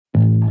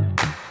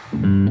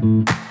Hello,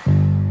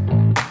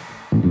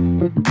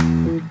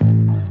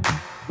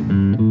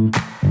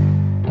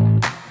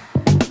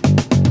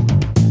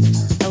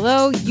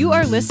 you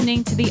are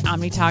listening to the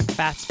OmniTalk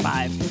Fast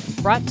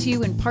 5, brought to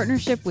you in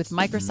partnership with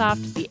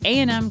Microsoft, the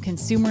A&M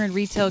Consumer and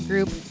Retail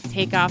Group,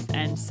 Takeoff,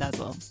 and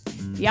Sezzle.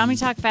 The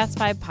OmniTalk Fast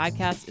 5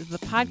 podcast is the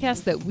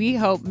podcast that we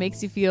hope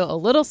makes you feel a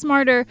little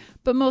smarter,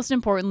 but most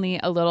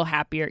importantly, a little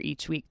happier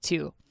each week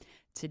too.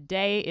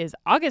 Today is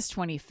August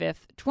 25th,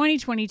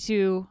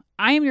 2022.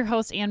 I am your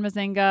host, Ann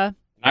Mazenga.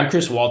 I'm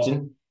Chris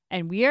Walton.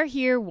 And we are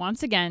here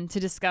once again to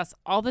discuss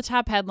all the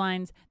top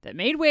headlines that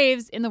made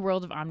waves in the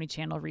world of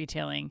omnichannel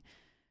retailing.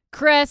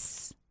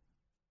 Chris.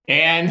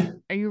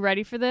 And are you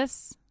ready for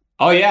this?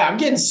 Oh, yeah. I'm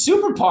getting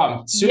super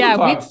pumped. We've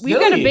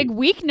got a big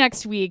week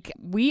next week.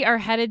 We are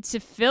headed to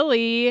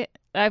Philly.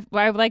 I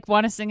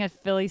want to sing a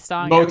Philly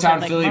song.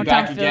 Motown Philly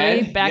back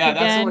again. Yeah,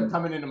 that's the one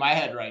coming into my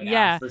head right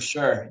now, for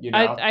sure. You know,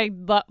 I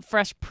love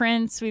Fresh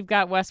Prince. We've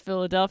got West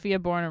Philadelphia,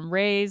 Born and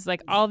Raised,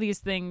 like all these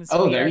things.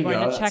 Oh, we there are you going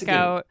go. to check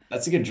out.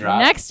 That's a good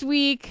drop. Next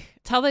week,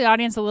 tell the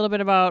audience a little bit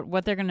about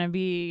what they're going to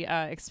be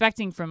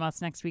expecting from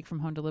us next week from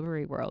Home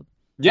Delivery World.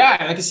 Yeah,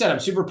 like I said, I'm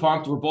super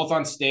pumped. We're both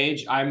on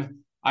stage. I'm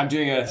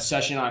doing a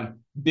session on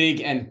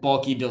big and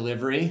bulky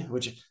delivery,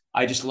 which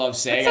I just love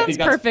saying. That sounds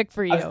perfect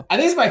for you. I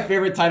think it's my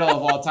favorite title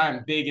of all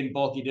time, big and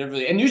bulky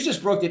delivery. And news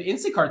just broke that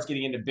Instacart's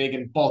getting into big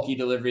and bulky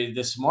delivery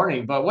this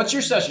morning. But what's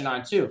your session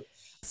on too?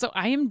 So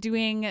I am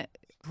doing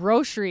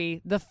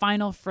grocery, the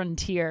final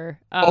frontier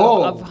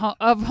of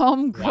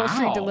home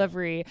grocery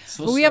delivery.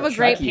 But we have a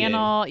great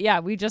panel. Yeah,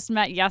 we just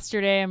met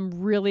yesterday. I'm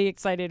really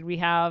excited. We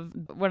have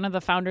one of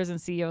the founders and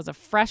CEOs of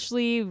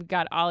Freshly. We've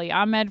got Ali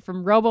Ahmed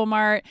from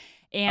Robomart.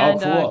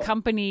 And a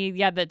company,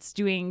 that's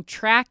doing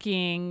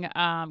tracking,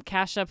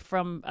 Cash Up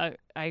from,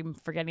 I'm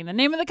forgetting the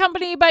name of the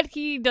company, but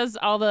he does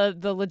all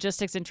the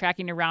logistics and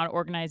tracking around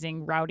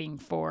organizing routing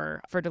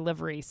for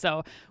delivery.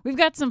 So we've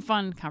got some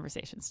fun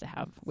conversations to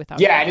have with our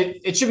and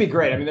it should be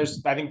great. I mean, I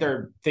think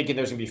they're thinking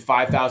there's going to be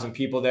 5,000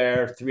 people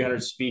there,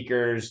 300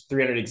 speakers,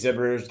 300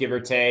 exhibitors, give or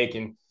take.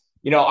 And,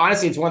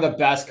 honestly, it's one of the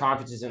best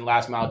conferences in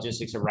last mile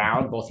logistics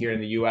around, both here in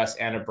the U.S.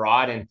 and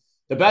abroad. And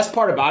the best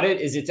part about it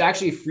is it's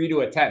actually free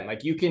to attend.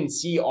 Like you can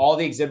see all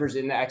the exhibitors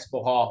in the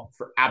expo hall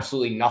for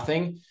absolutely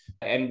nothing.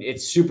 And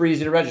it's super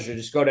easy to register.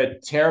 Just go to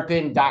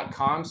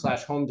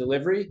terrapin.com/home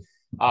delivery.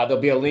 There'll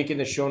be a link in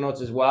the show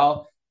notes as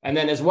well. And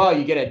then as well,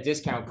 you get a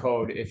discount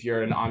code if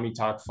you're an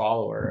OmniTalk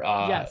follower.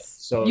 Yes.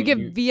 So you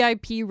get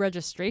VIP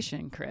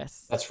registration,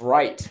 Chris. That's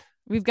right.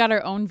 We've got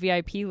our own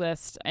VIP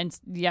list, and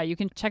you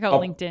can check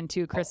out LinkedIn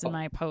too. Chris and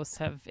my posts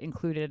have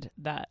included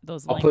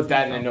those links. I'll put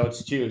that in the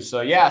notes too.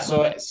 So you ready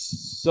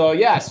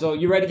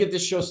to get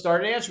this show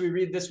started? Should we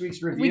read this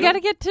week's review? We got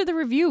to get to the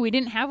review. We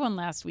didn't have one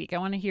last week. I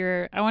want to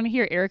hear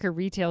Erica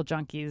Retail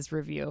Junkie's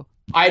review.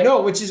 I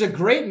know, which is a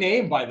great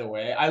name, by the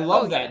way. I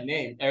love that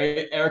name,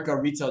 Erica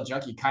Retail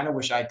Junkie. Kind of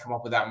wish I'd come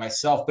up with that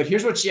myself. But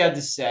here's what she had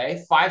to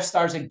say: 5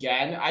 stars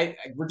again.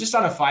 We're just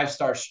on a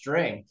 5-star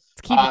string.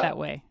 Let's keep it that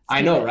way.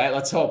 I know, right?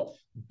 Let's hope.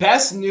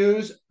 Best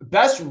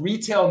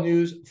retail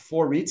news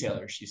for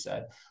retailers, she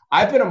said.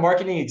 I've been a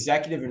marketing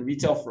executive in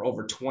retail for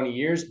over 20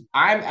 years.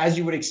 I'm, as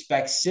you would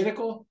expect,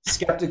 cynical,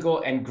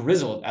 skeptical, and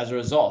grizzled as a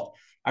result.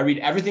 I read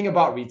everything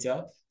about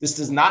retail. This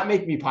does not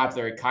make me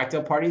popular at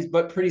cocktail parties,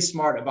 but pretty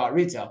smart about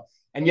retail.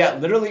 And yet,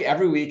 literally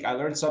every week, I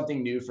learn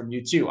something new from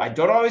you too. I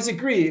don't always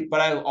agree, but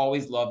I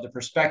always love the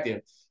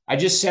perspective. I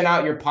just sent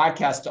out your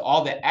podcast to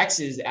all the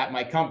X's at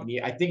my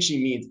company. I think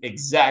she means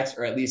execs,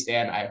 or at least,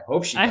 Ann, I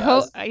hope she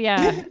does.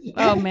 Yeah.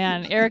 Oh,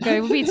 man. Erica,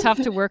 it would be tough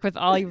to work with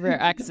all of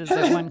your X's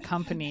at one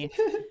company,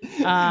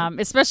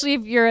 especially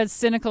if you're as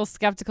cynical,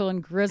 skeptical,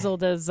 and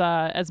grizzled as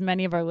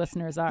many of our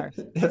listeners are.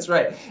 That's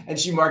right. And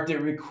she marked it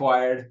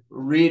required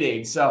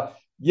reading. So,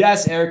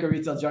 yes, Erica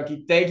Retail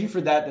Junkie, thank you for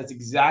that. That's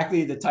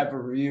exactly the type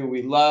of review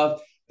we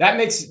love. That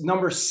makes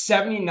number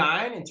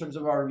 79 in terms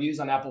of our reviews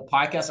on Apple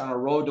Podcasts on a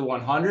road to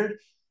 100.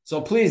 So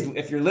please,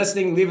 if you're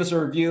listening, leave us a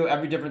review.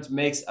 Every difference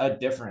makes a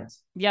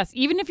difference. Yes,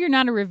 even if you're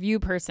not a review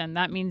person,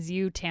 that means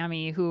you,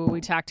 Tammy, who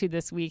we talked to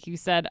this week, you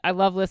said, I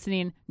love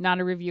listening, not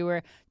a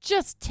reviewer.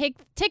 Just take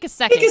a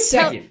second. Take a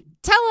second.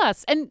 Tell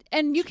us. And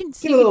you can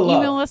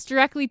email us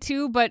directly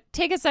too, but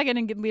take a second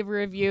and leave a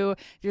review.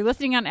 If you're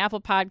listening on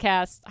Apple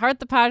Podcasts, heart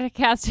the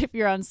podcast. If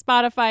you're on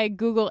Spotify,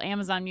 Google,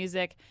 Amazon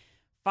Music,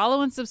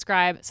 follow and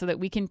subscribe so that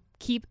we can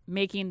keep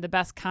making the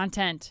best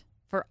content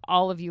for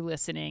all of you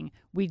listening.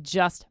 We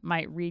just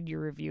might read your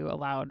review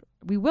aloud.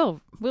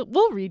 We'll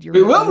read your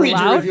review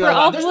aloud for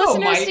all the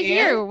listeners to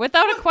hear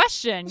without a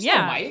question.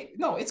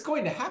 No, it's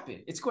going to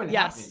happen. It's going to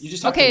happen. You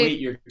just have to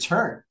wait your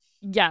turn.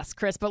 Yes,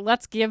 Chris, but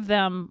let's give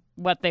them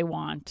what they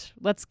want.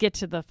 Let's get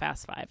to the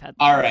Fast Five headlines.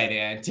 All right,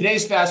 Ann.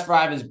 Today's Fast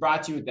Five is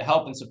brought to you with the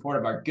help and support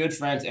of our good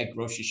friends at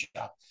Grocery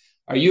Shop.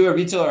 Are you a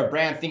retailer or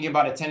brand thinking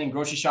about attending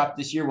Grocery Shop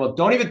this year? Well,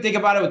 don't even think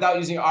about it without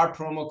using our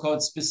promo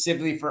code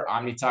specifically for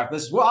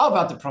OmniTalk. We're all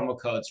about the promo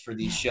codes for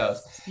these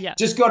shows. Yes.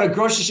 Just go to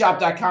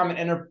groceryshop.com and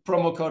enter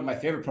promo code, my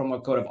favorite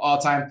promo code of all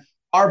time,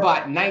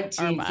 Arbot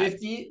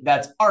 1950.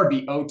 That's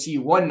RBOT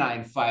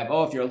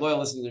 1950. If you're a loyal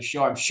listener to the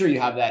show, I'm sure you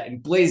have that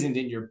emblazoned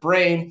in your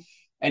brain,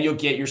 and you'll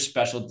get your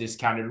special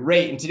discounted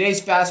rate. In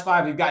today's Fast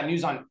Five, we've got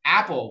news on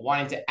Apple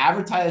wanting to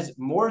advertise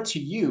more to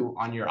you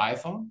on your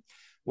iPhone,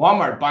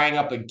 Walmart buying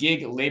up a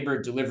gig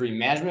labor delivery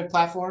management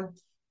platform,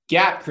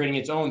 Gap creating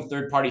its own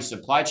third-party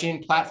supply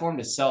chain platform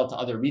to sell to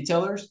other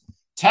retailers,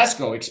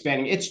 Tesco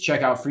expanding its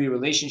checkout-free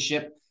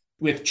relationship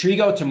with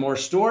Trigo to more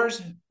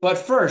stores. But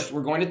first,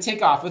 we're going to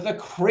take off with a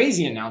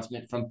crazy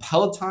announcement from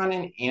Peloton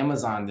and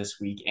Amazon this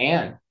week.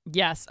 Anne.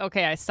 Yes.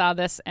 Okay. I saw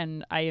this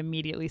and I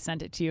immediately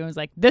sent it to you. I was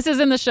like, this is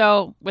in the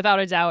show without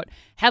a doubt.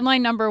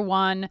 Headline number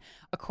one,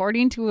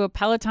 according to a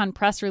Peloton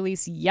press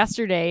release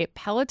yesterday,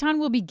 Peloton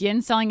will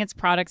begin selling its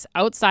products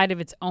outside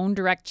of its own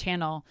direct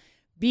channel,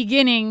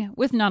 beginning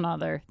with none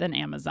other than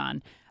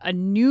Amazon. A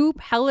new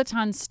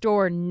Peloton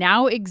store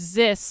now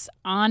exists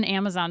on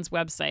Amazon's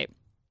website.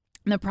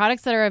 And the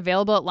products that are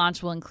available at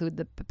launch will include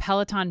the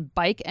Peloton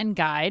bike and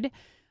guide,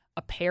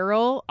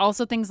 apparel,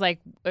 also things like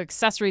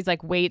accessories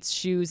like weights,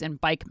 shoes,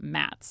 and bike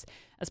mats.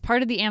 As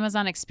part of the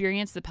Amazon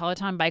experience, the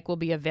Peloton bike will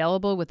be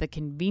available with a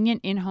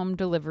convenient in-home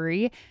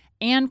delivery,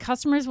 and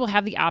customers will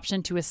have the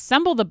option to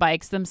assemble the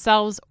bikes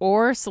themselves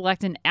or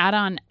select an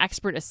add-on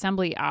expert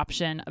assembly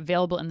option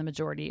available in the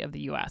majority of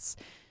the U.S.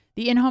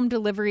 The in-home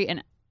delivery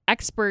and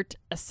expert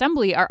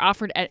assembly are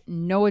offered at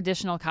no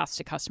additional cost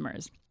to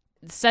customers.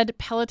 Said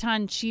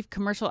Peloton Chief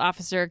Commercial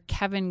Officer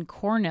Kevin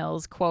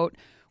Cornells, quote,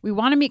 "We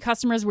want to meet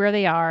customers where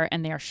they are,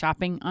 and they are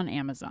shopping on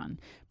Amazon.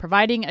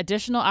 Providing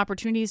additional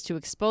opportunities to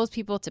expose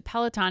people to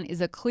Peloton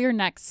is a clear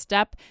next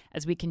step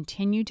as we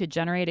continue to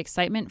generate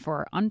excitement for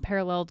our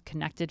unparalleled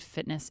connected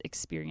fitness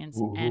experience."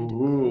 End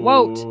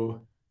quote.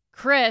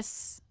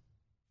 Chris.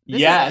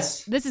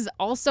 This is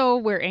also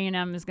where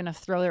A&M is going to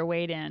throw their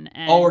weight in.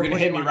 And we're going to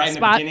hit me right in the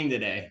beginning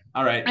today.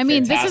 All right. I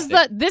mean,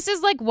 this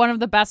is like one of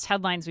the best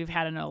headlines we've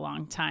had in a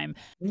long time.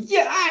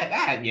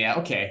 Yeah.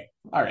 Okay.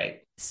 All right.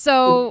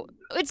 So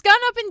it's gone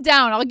up and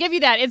down. I'll give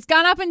you that. It's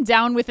gone up and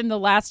down within the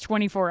last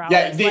 24 hours.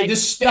 Yeah, the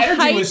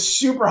energy was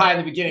super high in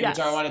the beginning, which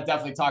I want to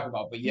definitely talk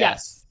about. But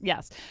yes.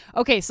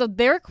 Okay, so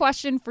their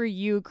question for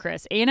you,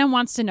 Chris. A&M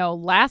wants to know,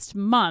 last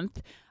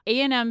month,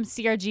 A&M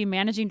CRG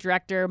Managing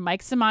Director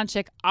Mike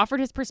Simonchik offered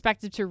his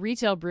perspective to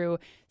Retail Brew,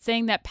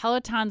 saying that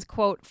Peloton's,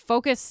 quote,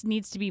 focus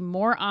needs to be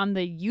more on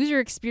the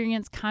user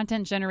experience,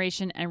 content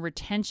generation, and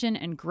retention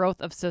and growth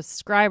of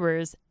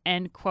subscribers,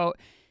 end quote,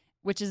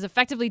 which is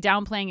effectively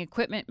downplaying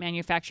equipment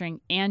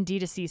manufacturing and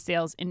D2C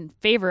sales in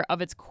favor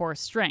of its core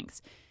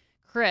strengths.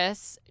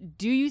 Chris,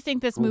 do you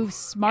think this move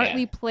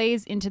smartly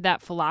plays into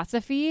that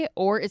philosophy,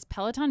 or is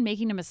Peloton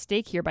making a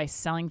mistake here by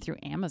selling through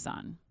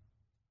Amazon?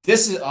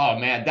 That's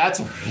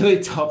a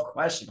really tough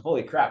question.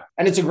 Holy crap.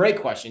 And it's a great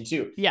question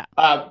too. Yeah.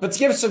 But to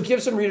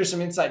give some readers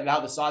some insight into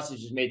how the sausage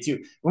is made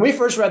too. When we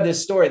first read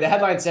this story, the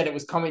headline said it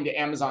was coming to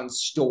Amazon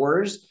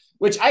stores,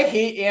 which I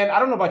hate. And I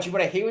don't know about you,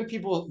 but I hate when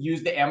people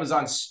use the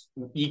Amazon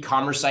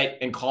e-commerce site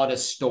and call it a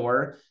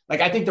store. Like,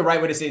 I think the right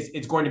way to say is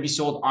it's going to be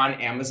sold on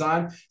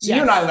Amazon. So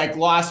you and I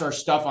lost our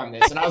stuff on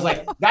this. And I was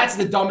like, that's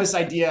the dumbest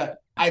idea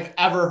I've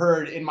ever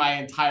heard in my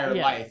entire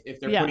life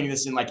if they're putting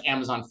this in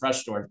Amazon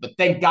Fresh stores. But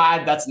thank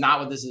God that's not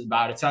what this is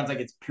about. It sounds like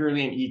it's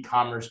purely an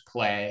e-commerce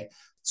play.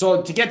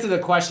 So to get to the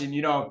question,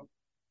 in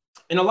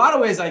a lot of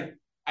ways, I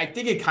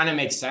think it kind of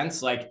makes sense.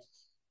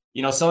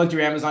 Selling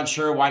through Amazon,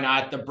 sure, why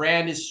not? The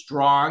brand is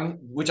strong,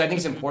 which I think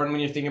is important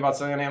when you're thinking about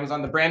selling on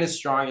Amazon. The brand is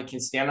strong. It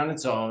can stand on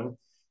its own.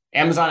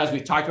 Amazon, as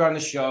we've talked about on the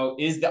show,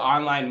 is the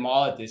online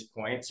mall at this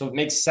point. So it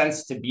makes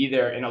sense to be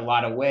there in a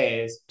lot of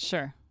ways.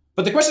 Sure.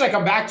 But the question I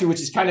come back to,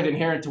 which is kind of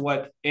inherent to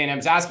what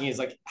A&M's asking,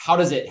 is how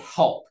does it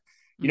help?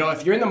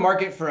 If you're in the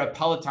market for a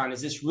Peloton, is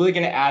this really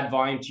going to add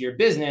volume to your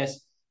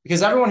business?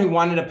 Because everyone who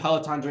wanted a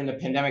Peloton during the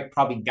pandemic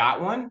probably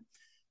got one.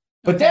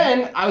 But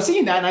then I was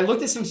seeing that and I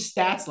looked at some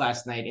stats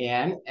last night,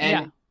 Anne,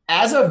 and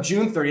as of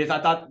June 30th,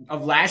 I thought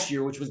of last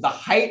year, which was the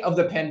height of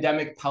the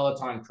pandemic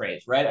Peloton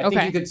craze, right? I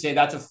think you could say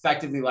that's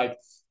effectively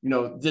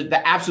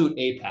the absolute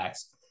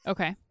apex.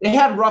 Okay. It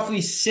had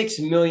roughly 6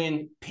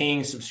 million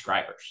paying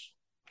subscribers.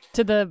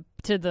 To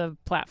the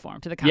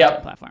platform, to the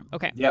content platform.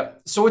 Okay.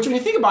 Yep. So when you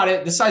think about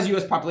it, the size of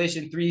U.S.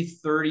 population,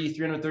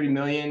 330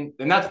 million,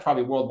 and that's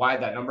probably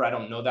worldwide, that number. I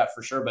don't know that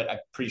for sure, but I'm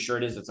pretty sure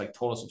it is. It's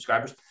total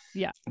subscribers.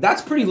 Yeah.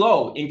 That's pretty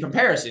low in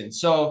comparison.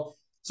 So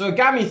it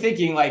got me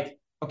thinking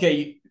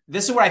okay,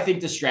 this is what I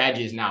think the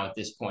strategy is now at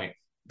this point.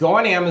 Go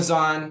on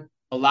Amazon,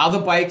 allow the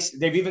bikes.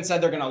 They've even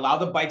said they're going to allow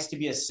the bikes to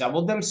be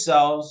assembled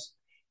themselves.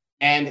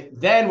 And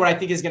then what I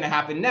think is going to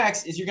happen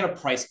next is you're going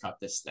to price cut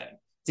this thing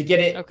to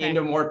get it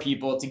into more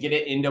people, to get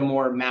it into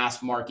more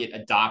mass market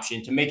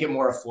adoption, to make it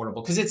more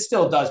affordable, because it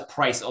still does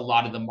price a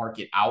lot of the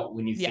market out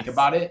when you think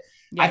about it.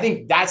 Yeah. I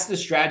think that's the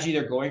strategy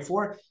they're going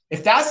for.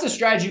 If that's the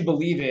strategy you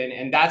believe in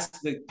and that's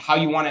how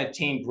you want to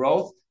attain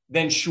growth,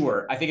 then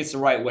sure, I think it's the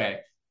right way.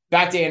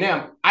 Back to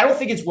A&M, I don't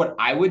think it's what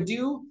I would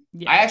do,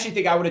 I actually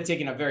think I would have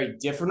taken a very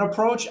different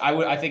approach.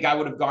 I think I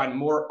would have gone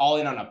more all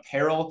in on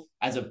apparel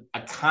as a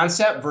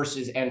concept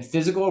versus and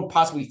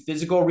possibly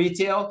physical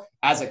retail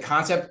as a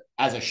concept,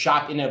 as a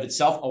shop in and of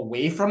itself,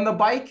 away from the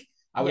bike.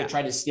 I would have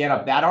tried to stand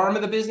up that arm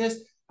of the business.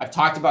 I've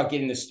talked about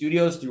getting the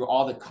studios through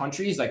all the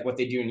countries, like what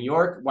they do in New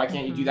York. Why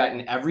can't you do that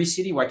in every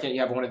city? Why can't you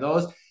have one of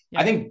those?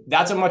 I think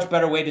that's a much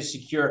better way to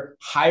secure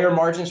higher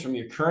margins from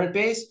your current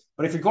base.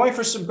 But if you're going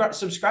for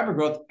subscriber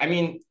growth, I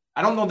mean,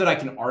 I don't know that I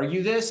can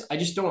argue this. I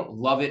just don't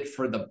love it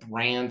for the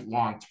brand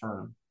long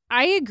term.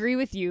 I agree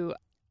with you.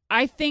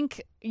 I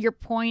think your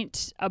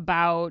point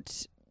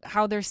about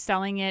how they're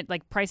selling it,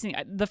 like pricing,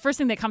 the first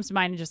thing that comes to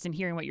mind just in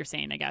hearing what you're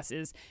saying, I guess,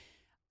 is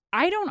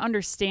I don't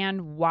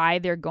understand why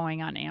they're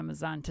going on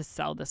Amazon to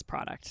sell this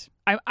product.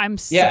 I'm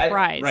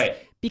surprised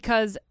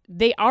because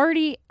they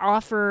already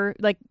offer,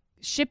 like,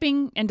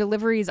 shipping and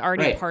delivery is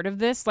already part of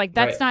this. Like,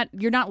 that's not,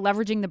 you're not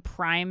leveraging the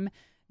Prime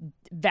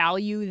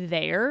value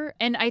there.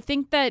 And I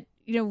think that,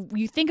 you know,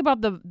 you think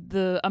about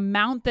the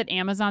amount that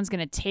Amazon's going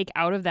to take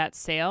out of that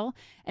sale,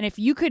 and if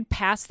you could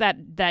pass that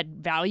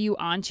value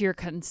on to your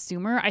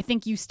consumer, I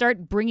think you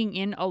start bringing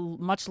in a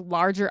much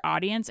larger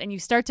audience, and you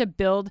start to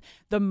build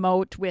the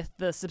moat with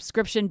the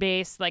subscription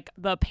base, like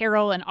the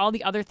apparel and all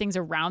the other things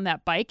around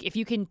that bike. If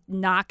you can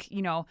knock,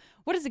 you know,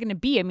 what is it going to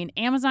be? I mean,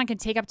 Amazon can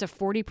take up to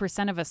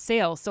 40% of a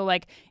sale. So,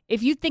 like,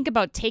 if you think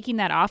about taking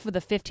that off of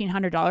the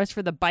 $1,500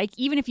 for the bike,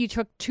 even if you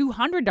took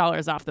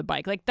 $200 off the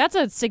bike, like, that's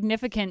a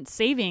significant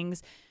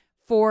savings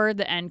for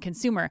the end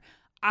consumer.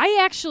 I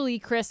actually,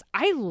 Chris,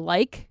 I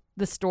like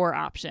the store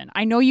option.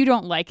 I know you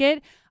don't like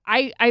it.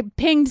 I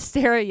pinged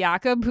Sarah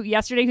Jakob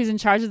yesterday, who's in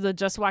charge of the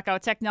Just Walk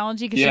Out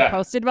technology, because she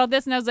posted about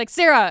this. And I was like,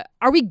 Sarah,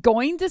 are we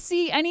going to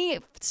see any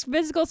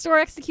physical store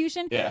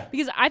execution? Yeah.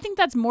 Because I think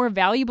that's more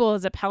valuable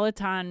as a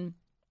Peloton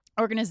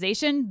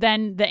organization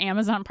than the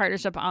Amazon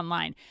partnership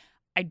online.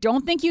 I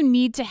don't think you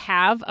need to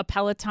have a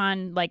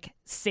Peloton like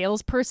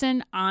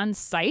salesperson on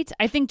site.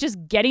 I think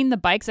just getting the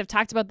bikes, I've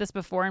talked about this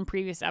before in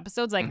previous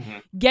episodes, like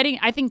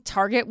I think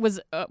Target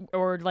was,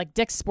 or like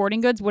Dick's Sporting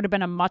Goods would have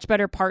been a much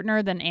better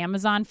partner than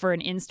Amazon for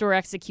an in-store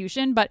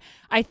execution. But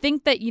I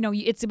think that, you know,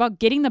 it's about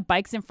getting the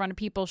bikes in front of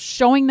people,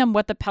 showing them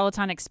what the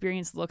Peloton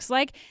experience looks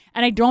like.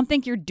 And I don't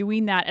think you're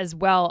doing that as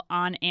well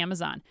on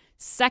Amazon.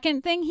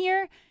 Second thing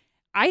here,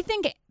 I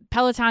think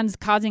Peloton's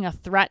causing a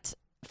threat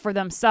for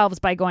themselves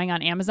by going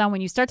on Amazon when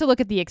you start to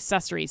look at the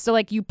accessories. So,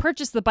 like, you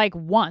purchase the bike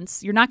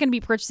once, you're not going to be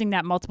purchasing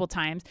that multiple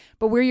times,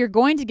 but where you're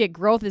going to get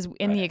growth is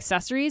in the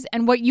accessories.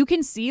 And what you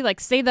can see,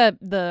 like, say the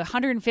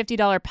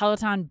 $150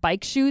 Peloton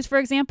bike shoes, for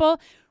example,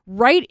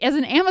 right, as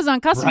an Amazon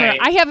customer,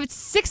 I have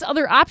 6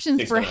 other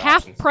options for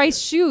half-price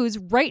shoes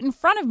right in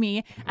front of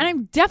me, and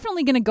I'm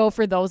definitely going to go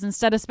for those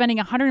instead of spending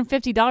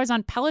 $150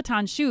 on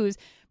Peloton shoes,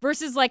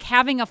 versus like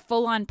having a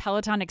full-on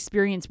Peloton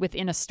experience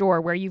within a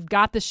store where you've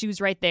got the shoes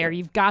right there,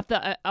 you've got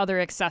the other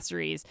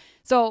accessories.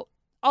 So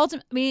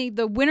ultimately,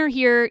 the winner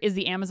here is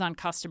the Amazon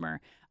customer,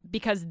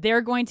 because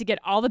they're going to get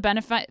all the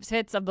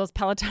benefits of those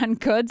Peloton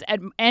goods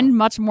and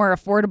much more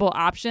affordable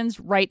options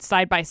right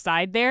side by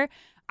side there.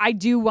 I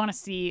do want to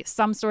see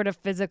some sort of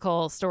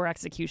physical store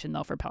execution,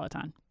 though, for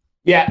Peloton.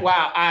 Yeah,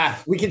 wow.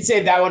 We can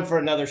save that one for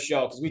another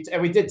show, because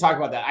we did talk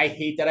about that. I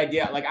hate that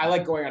idea. Like, I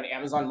like going on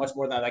Amazon much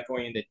more than I like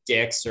going into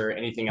Dick's or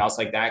anything else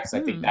like that, because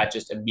I think that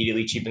just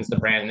immediately cheapens the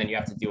brand, and then you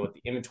have to deal with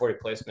the inventory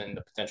placement and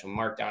the potential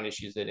markdown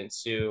issues that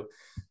ensue.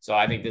 So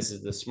I think this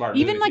is the smart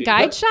even move. A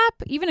guide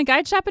shop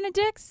in a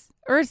Dick's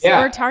or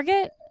a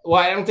Target.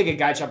 Well, I don't think a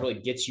guide shop really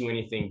gets you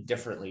anything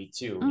differently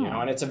too, you know,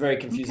 and it's a very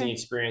confusing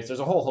experience. There's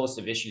a whole host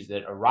of issues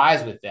that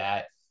arise with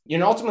that. You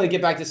know, ultimately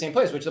get back to the same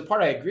place, which the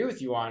part I agree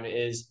with you on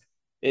is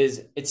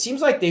it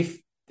seems like they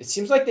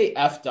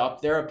effed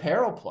up their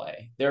apparel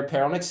play, their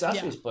apparel and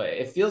accessories play.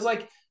 It feels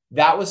like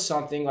that was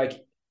something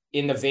like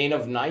in the vein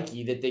of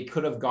Nike that they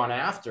could have gone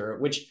after,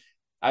 which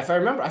if I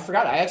remember, I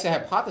forgot, I actually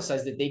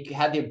hypothesized that they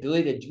had the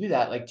ability to do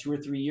that like 2 or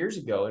 3 years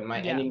ago in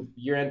my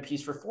year-end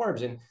piece for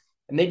Forbes. And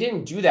they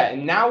didn't do that.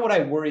 And now what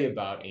I worry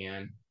about,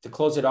 Ann, to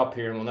close it up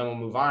here, and then we'll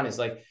move on, is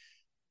like,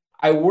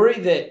 I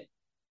worry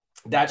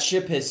that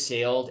ship has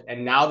sailed,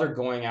 and now they're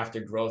going after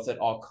growth at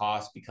all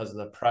costs because of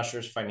the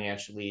pressures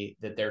financially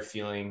that they're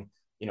feeling,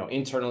 you know,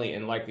 internally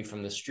and likely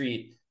from the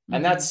street.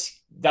 And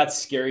that's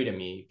scary to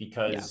me,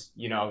 because,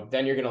 you know,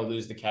 then you're going to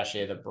lose the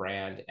cachet of the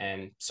brand,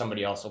 and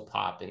somebody else will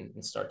pop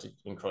and start to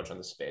encroach on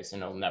the space,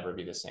 and it'll never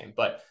be the same.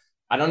 But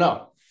I don't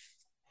know.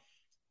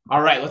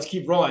 All right, let's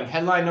keep rolling.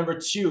 Headline number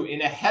 2.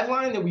 In a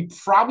headline that we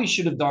probably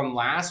should have done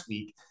last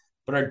week,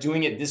 but are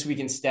doing it this week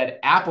instead,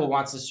 Apple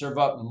wants to serve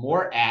up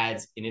more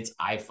ads in its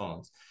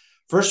iPhones.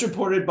 First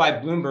reported by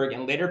Bloomberg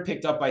and later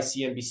picked up by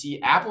CNBC,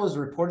 Apple is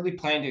reportedly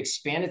planning to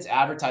expand its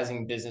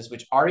advertising business,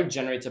 which already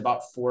generates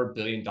about $4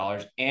 billion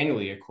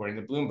annually, according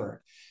to Bloomberg.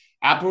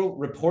 Apple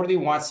reportedly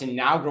wants to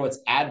now grow its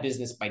ad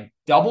business by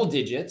double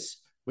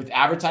digits, with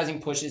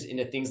advertising pushes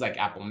into things like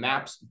Apple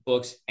Maps,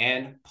 books,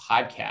 and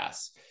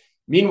podcasts.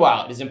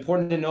 Meanwhile, it is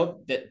important to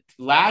note that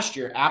last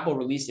year, Apple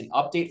released an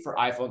update for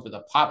iPhones with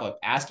a pop-up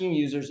asking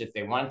users if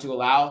they wanted to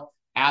allow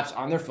apps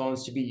on their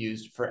phones to be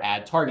used for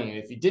ad targeting.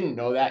 And if you didn't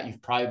know that,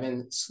 you've probably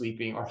been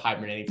sleeping or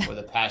hibernating for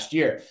the past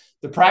year.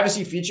 The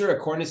privacy feature,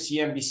 according to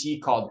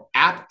CNBC, called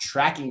App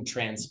Tracking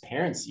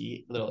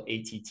Transparency, little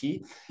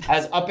ATT,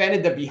 has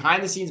upended the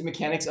behind-the-scenes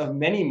mechanics of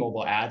many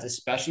mobile ads,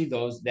 especially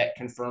those that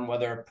confirm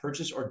whether a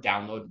purchase or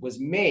download was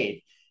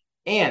made.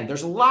 And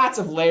there's lots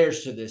of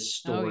layers to this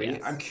story. Oh,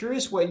 yes. I'm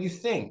curious what you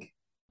think.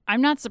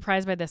 I'm not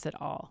surprised by this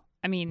at all.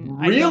 I mean,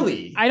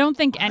 really? I don't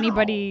think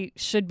anybody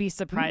should be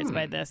surprised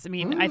by this. I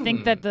mean, I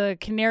think that the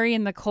canary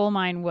in the coal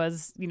mine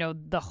was,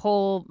 the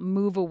whole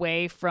move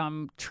away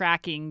from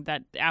tracking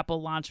that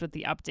Apple launched with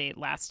the update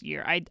last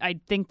year. I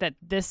think that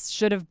this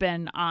should have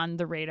been on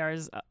the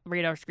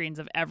radar screens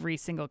of every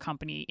single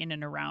company in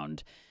and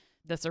around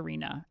this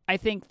arena. I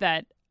think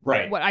that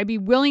what I'd be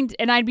willing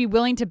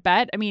to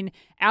bet, I mean,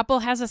 Apple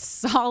has a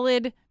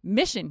solid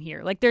mission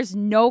here. Like, there's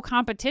no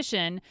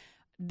competition.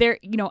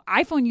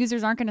 iPhone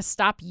users aren't going to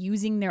stop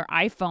using their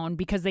iPhone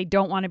because they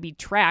don't want to be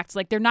tracked.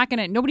 Like,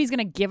 nobody's going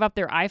to give up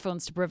their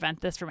iPhones to prevent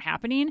this from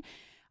happening.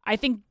 I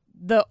think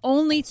the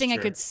only thing I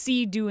could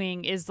see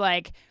doing is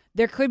like,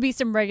 there could be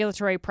some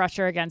regulatory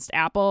pressure against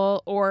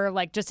Apple, or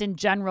like just in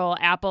general,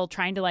 Apple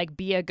trying to like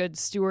be a good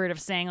steward of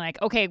saying like,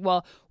 okay,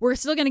 well, we're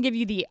still going to give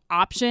you the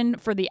option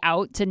for the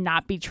out to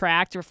not be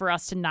tracked or for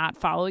us to not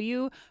follow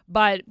you,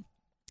 but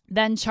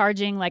then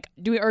charging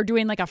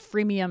doing like a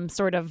freemium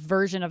sort of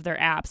version of their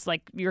apps,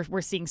 like we're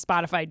seeing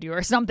Spotify do,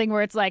 or something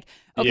where it's like,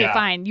 okay,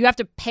 fine, you have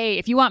to pay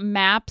if you want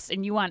maps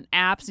and you want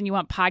apps and you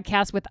want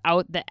podcasts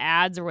without the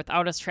ads or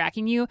without us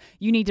tracking you.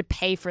 You need to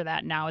pay for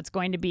that now. It's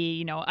going to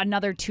be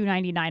another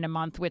 $2.99 a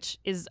month, which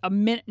is a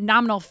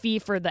nominal fee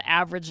for the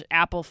average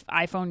Apple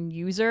iPhone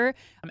user,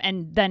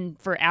 and then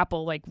for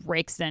Apple like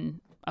rakes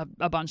in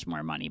a bunch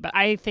more money. But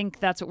I think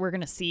that's what we're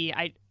gonna see.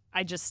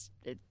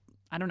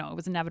 I don't know. It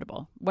was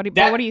inevitable. What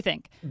do you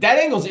think? That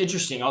angle's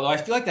interesting, although I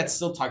feel like that's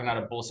still talking out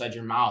of both sides of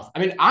your mouth. I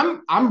mean,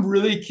 I'm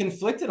really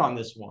conflicted on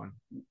this one,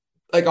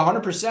 like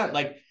 100%.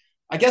 Like,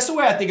 I guess the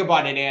way I think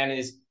about it, Ann,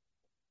 is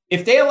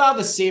if they allow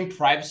the same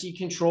privacy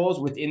controls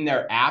within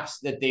their apps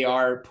that they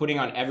are putting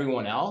on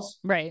everyone else,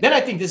 right, then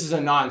I think this is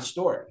a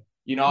non-story.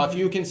 If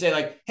you can say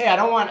like, hey, I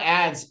don't want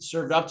ads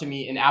served up to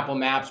me in Apple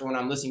Maps or when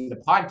I'm listening to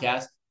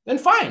podcasts, then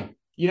fine.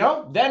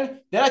 Then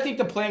I think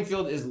the playing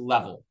field is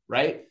level,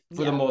 right?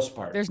 For the most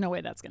part. There's no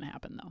way that's going to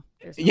happen, though.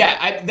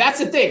 That's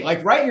the thing.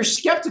 Like, right? You're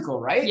skeptical,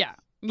 right? Yeah.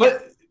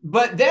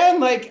 But then,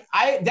 like,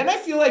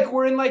 I feel like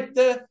we're in like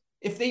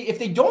if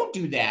they don't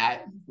do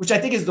that, which I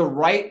think is the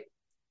right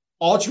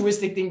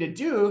altruistic thing to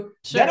do,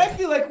 then I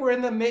feel like we're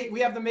we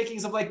have the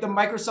makings of like the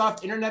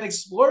Microsoft Internet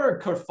Explorer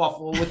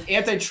kerfuffle with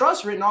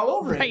antitrust written all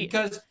over it.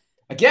 Because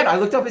again, I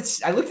looked at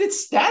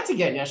stats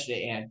again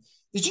yesterday, Ann.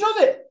 Did you know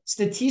that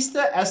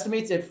Statista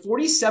estimates that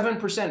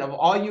 47% of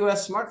all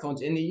U.S.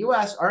 smartphones in the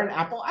U.S. are an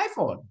Apple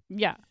iPhone?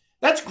 Yeah.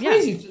 That's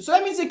crazy. Yeah. So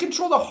that means they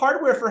control the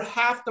hardware for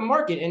half the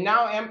market. And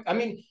now,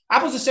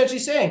 Apple's essentially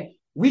saying,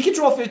 we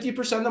control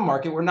 50% of the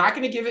market. We're not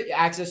going to give it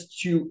access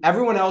to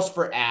everyone else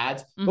for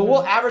ads, but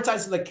we'll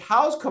advertise till the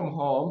cows come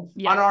home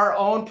on our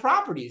own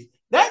properties.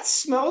 That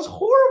smells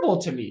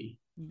horrible to me.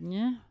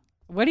 Yeah.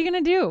 What are you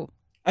going to do?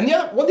 And the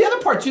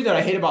other part too that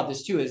I hate about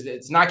this too is that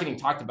it's not getting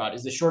talked about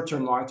is the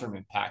short-term, long-term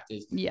impact.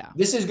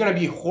 This is going to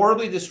be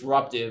horribly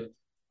disruptive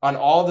on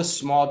all the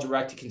small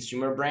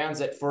direct-to-consumer brands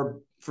that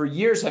for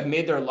years have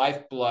made their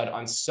lifeblood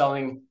on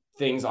selling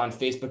things on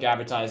Facebook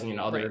advertising and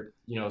other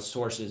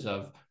sources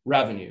of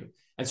revenue.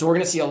 And so we're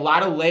going to see a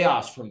lot of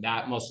layoffs from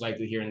that most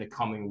likely here in the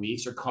coming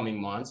weeks or coming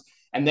months.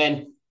 And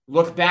then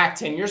look back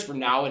 10 years from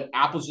now, and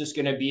Apple's just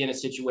going to be in a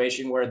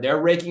situation where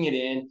they're raking it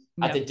in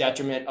at the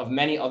detriment of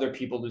many other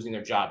people losing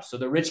their jobs. So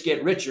the rich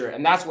get richer.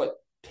 And that's what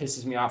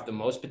pisses me off the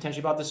most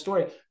potentially about this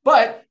story.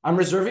 But I'm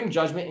reserving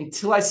judgment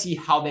until I see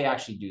how they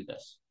actually do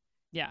this.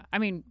 Yeah, I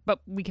mean, but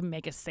we can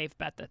make a safe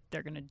bet that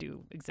they're going to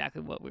do exactly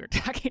what we were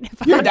talking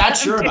about. You're that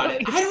sure about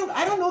it?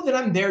 I don't know that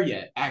I'm there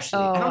yet,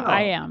 actually. Oh, I don't know.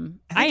 I am.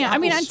 I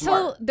mean,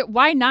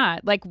 why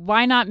not? Like,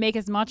 why not make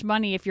as much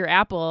money if you're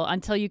Apple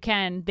until you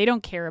can? They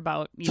don't care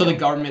about So the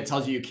government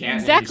tells you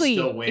can't. Exactly. And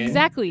you still win.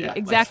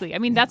 Exactly. I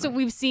mean, that's what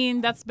we've seen.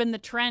 That's been the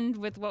trend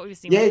with what we've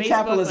seen with Facebook.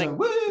 Capitalism.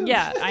 Woo!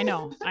 Yeah, I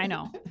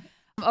know.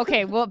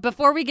 Okay, well,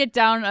 before we get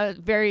down a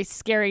very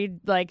scary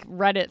like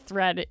Reddit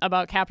thread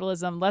about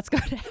capitalism, let's go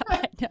to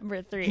headline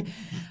number 3. Isn't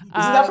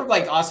that from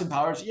like Austin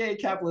Powers? Yay,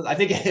 capitalism. I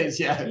think it is,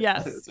 yeah.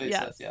 Yes.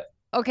 Yeah.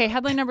 Okay,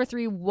 headline number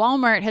 3,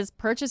 Walmart has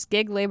purchased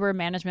gig labor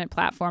management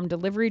platform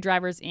Delivery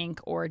Drivers Inc.,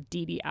 or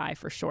DDI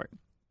for short.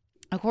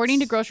 According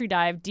to Grocery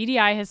Dive,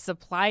 DDI has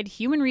supplied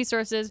human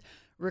resources,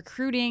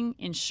 recruiting,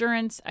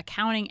 insurance,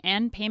 accounting,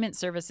 and payment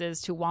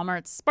services to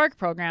Walmart's Spark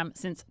program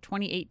since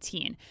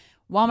 2018.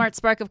 Walmart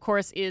Spark, of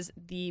course, is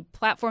the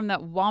platform that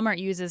Walmart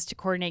uses to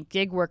coordinate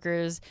gig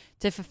workers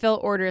to fulfill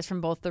orders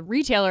from both the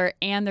retailer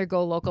and their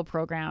Go Local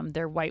program,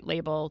 their white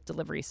label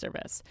delivery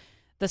service.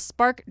 The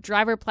Spark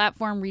driver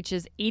platform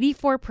reaches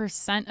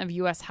 84% of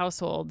U.S.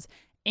 households,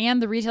 and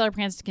the retailer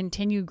plans to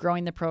continue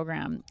growing the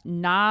program.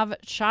 Nav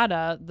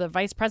Chadha, the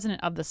vice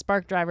president of the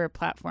Spark driver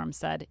platform,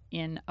 said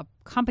in a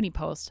company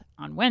post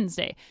on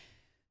Wednesday.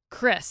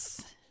 Chris.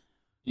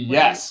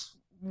 Yes.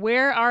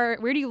 Where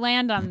do you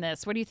land on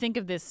this? What do you think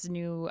of this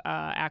new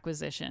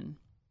acquisition?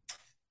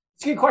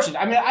 It's a good question.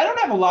 I mean, I don't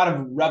have a lot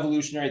of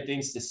revolutionary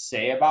things to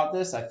say about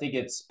this. I think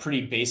it's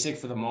pretty basic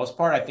for the most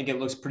part. I think it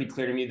looks pretty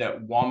clear to me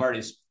that Walmart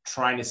is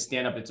trying to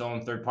stand up its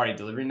own third-party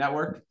delivery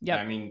network. Yeah.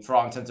 I mean, for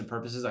all intents and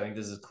purposes, I think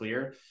this is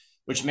clear,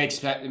 which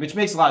makes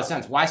a lot of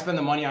sense. Why spend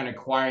the money on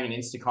acquiring an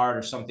Instacart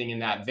or something in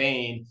that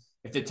vein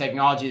if the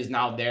technology is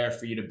now there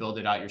for you to build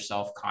it out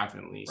yourself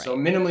confidently? Right. So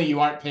minimally, you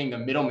aren't paying the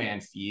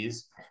middleman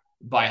fees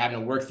by having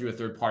to work through a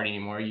third party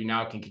anymore. You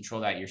now can control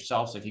that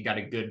yourself. So if you got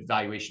a good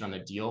valuation on the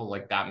deal,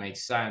 like that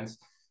makes sense.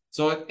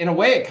 So in a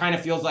way, it kind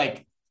of feels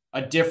like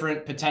a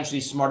different,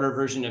 potentially smarter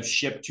version of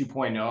Ship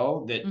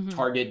 2.0 that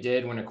Target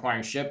did when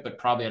acquiring Ship, but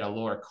probably at a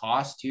lower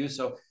cost too.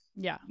 So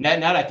yeah,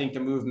 net, I think the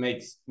move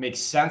makes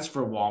sense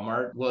for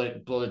Walmart. Will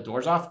it blow the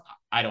doors off?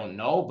 I don't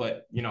know,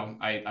 but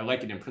I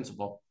like it in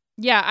principle.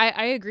 Yeah,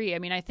 I agree. I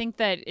mean, I think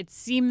that it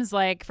seems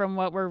like from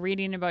what we're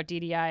reading about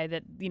DDI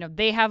that,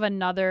 they have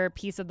another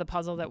piece of the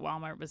puzzle that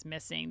Walmart was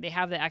missing. They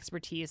have the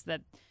expertise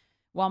that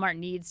Walmart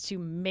needs to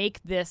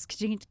make this,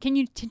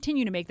 continue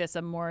to make this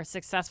a more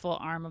successful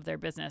arm of their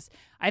business.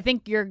 I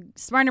think you're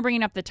smart in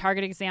bringing up the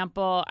Target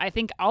example. I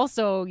think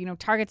also,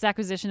 Target's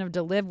acquisition of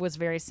Deliv was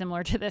very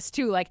similar to this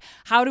too. Like,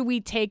 how do we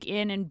take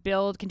in and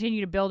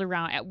continue to build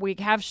around? We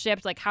have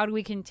Shipped. Like, how do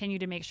we continue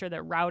to make sure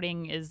that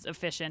routing is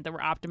efficient, that we're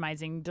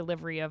optimizing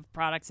delivery of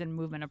products and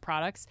movement of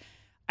products?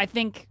 I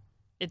think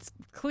it's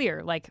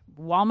clear, like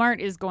Walmart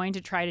is going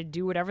to try to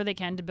do whatever they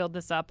can to build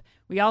this up.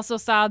 We also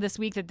saw this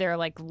week that they're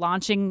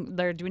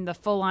doing the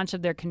full launch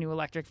of their Canoo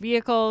electric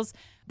vehicles.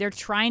 They're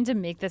trying to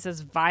make this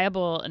as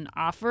viable an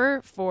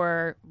offer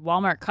for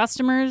Walmart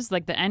customers,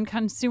 like the end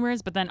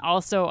consumers, but then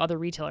also other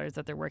retailers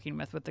that they're working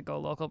with the Go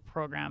Local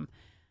program.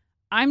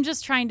 I'm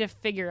just trying to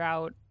figure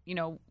out,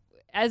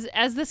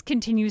 as this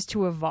continues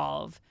to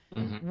evolve,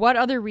 what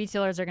other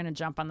retailers are going to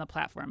jump on the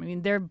platform? I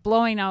mean, they're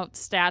blowing out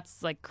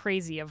stats like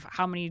crazy of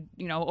how many,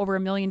 over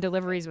 1 million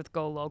deliveries with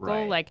Go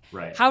Local.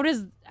 How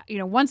does,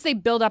 once they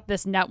build up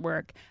this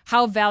network,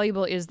 how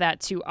valuable is that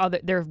to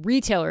their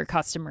retailer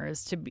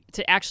customers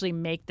to actually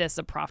make this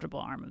a profitable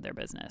arm of their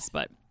business?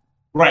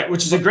 Right,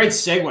 which is a great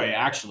segue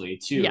actually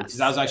too, because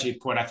that was actually a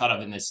point I thought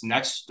of in this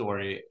next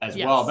story as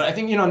well. But I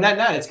think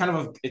net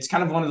it's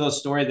kind of one of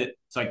those stories that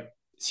it's like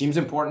seems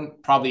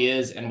important, probably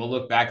is, and we'll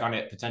look back on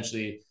it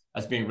potentially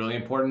as being really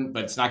important,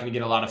 but it's not going to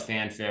get a lot of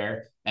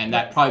fanfare. And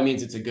that probably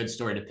means it's a good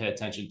story to pay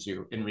attention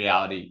to in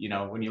reality,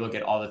 when you look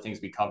at all the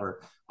things we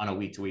cover on a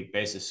week-to-week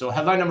basis. So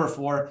headline number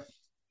 4,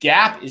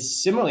 Gap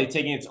is similarly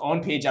taking its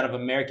own page out of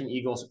American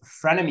Eagle's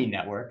Frenemy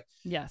network.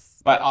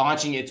 Yes. By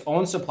launching its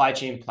own supply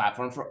chain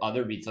platform for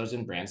other retailers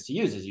and brands to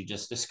use, as you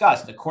just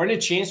discussed. According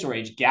to Chain Store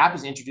Age, Gap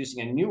is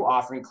introducing a new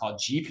offering called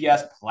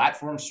GPS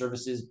Platform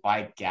Services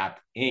by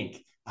Gap Inc.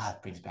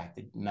 It brings back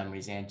the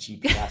memories and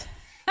GPS.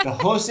 The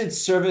hosted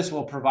service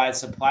will provide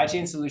supply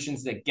chain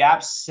solutions that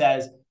Gap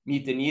says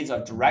meet the needs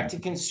of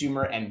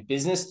direct-to-consumer and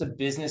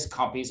business-to-business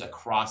companies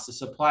across the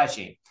supply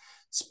chain.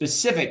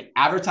 Specific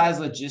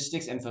advertised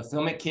logistics and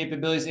fulfillment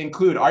capabilities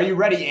include, are you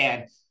ready,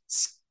 Ann?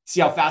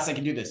 See how fast I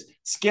can do this.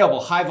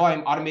 Scalable,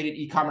 high-volume automated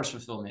e-commerce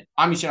fulfillment,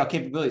 omnichannel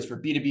capabilities for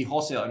B2B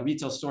wholesale and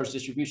retail stores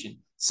distribution,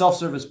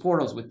 self-service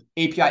portals with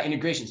API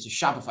integrations to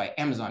Shopify,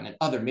 Amazon, and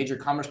other major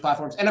commerce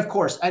platforms, and of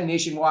course, a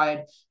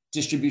nationwide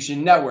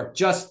distribution network,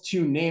 just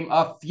to name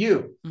a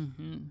few.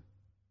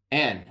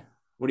 And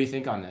what do you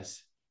think on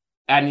this?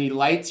 Add any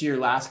light to your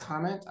last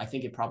comment? I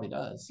think it probably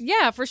does.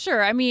 Yeah, for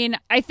sure. I mean,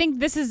 I think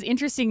this is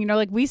interesting.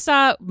 We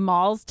saw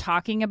malls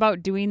talking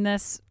about doing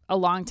this a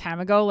long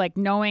time ago, like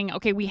knowing,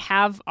 okay, we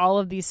have all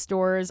of these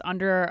stores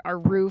under our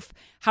roof.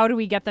 How do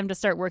we get them to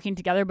start working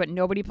together? But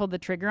nobody pulled the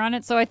trigger on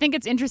it. So I think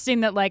it's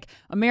interesting that like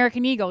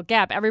American Eagle,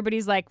 Gap,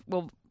 everybody's like,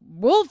 well,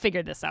 we'll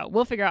figure this out.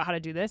 We'll figure out how to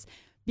do this.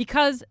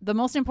 Because the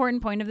most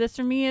important point of this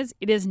for me is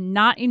it is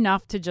not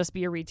enough to just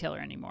be a retailer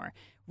anymore.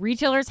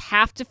 Retailers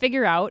have to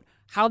figure out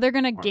how they're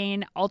going to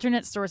gain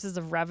alternate sources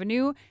of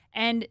revenue.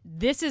 And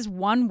this is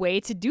one way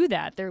to do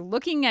that. They're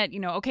looking at,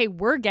 okay,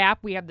 we're Gap.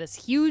 We have this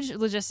huge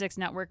logistics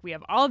network. We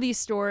have all these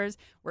stores.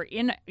 We're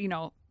in,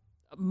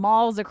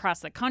 malls across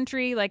the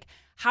country. Like,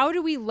 how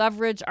do we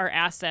leverage our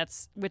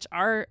assets, which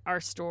are our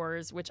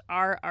stores, which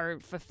are our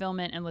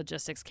fulfillment and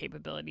logistics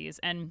capabilities?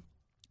 And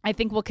I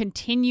think we'll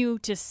continue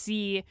to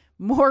see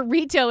more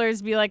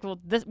retailers be like, well,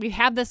 we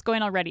have this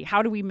going already.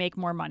 How do we make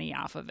more money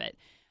off of it?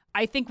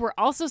 I think we're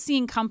also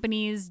seeing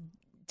companies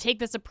take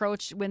this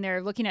approach when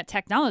they're looking at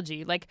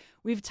technology. Like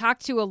we've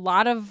talked to a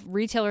lot of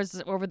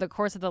retailers over the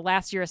course of the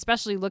last year,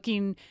 especially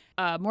looking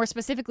more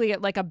specifically at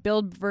like a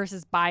build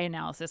versus buy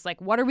analysis. Like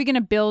what are we going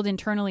to build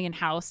internally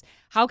in-house?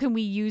 How can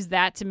we use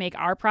that to make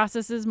our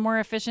processes more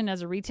efficient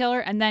as a retailer?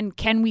 And then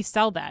can we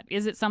sell that?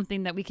 Is it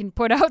something that we can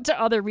put out to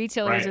other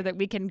retailers or that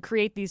we can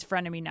create these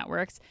frenemy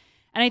networks?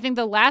 And I think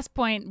the last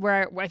point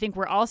where I think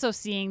we're also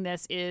seeing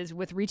this is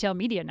with retail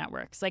media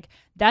networks. Like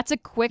that's a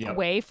quick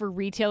way for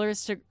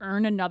retailers to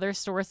earn another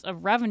source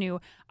of revenue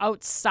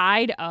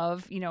outside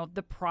of,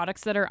 the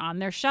products that are on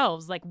their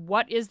shelves. Like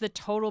what is the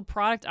total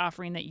product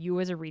offering that you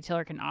as a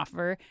retailer can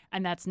offer?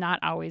 And that's not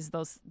always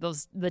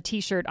the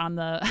t-shirt on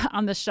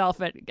the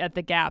shelf at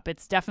the Gap.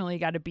 It's definitely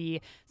got to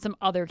be some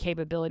other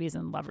capabilities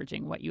and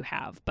leveraging what you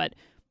have. But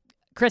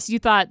Chris, you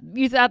thought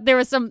there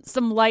was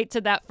some light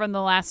to that from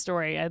the last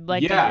story. I'd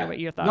like to hear what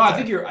your thoughts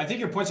are. I think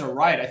your points are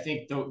right. I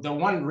think the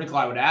one wrinkle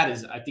I would add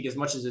is I think as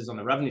much as it is on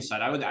the revenue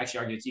side, I would actually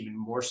argue it's even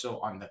more so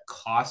on the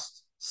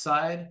cost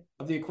side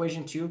of the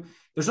equation too.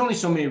 There's only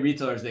so many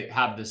retailers that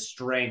have the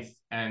strength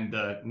and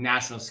the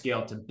national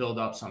scale to build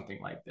up something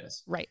like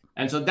this. Right.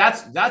 And so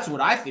that's what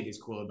I think is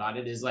cool about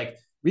it is like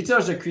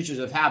retailers are creatures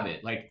of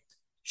habit. Like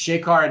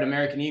Shekar at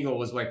American Eagle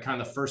was like kind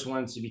of the first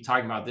ones to be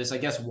talking about this. I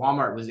guess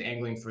Walmart was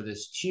angling for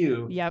this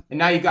too. Yep. And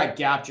now you got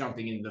Gap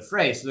jumping into the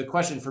fray. So the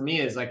question for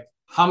me is like,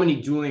 how many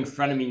dueling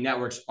frenemy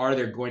networks are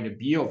there going to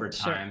be over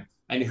time,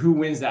 and who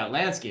wins that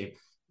landscape?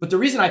 But the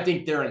reason I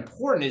think they're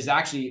important is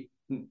actually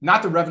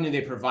not the revenue they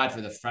provide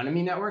for the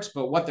frenemy networks,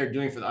 but what they're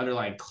doing for the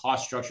underlying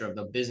cost structure of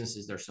the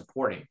businesses they're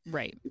supporting.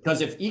 Right.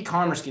 Because if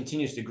e-commerce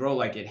continues to grow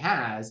like it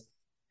has,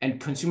 and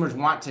consumers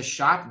want to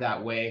shop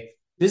that way,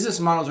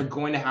 business models are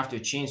going to have to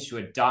change to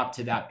adopt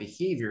to that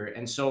behavior.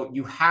 And so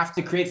you have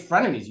to create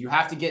frenemies. You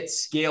have to get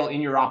scale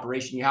in your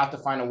operation. You have to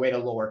find a way to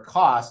lower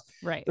costs.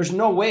 Right. There's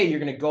no way you're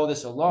going to go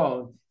this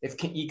alone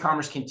if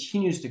e-commerce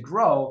continues to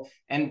grow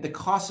and the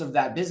costs of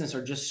that business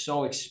are just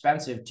so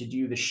expensive to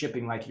do the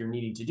shipping like you're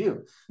needing to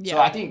do. Yeah.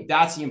 So I think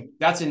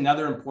that's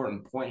another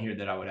important point here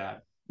that I would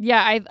add.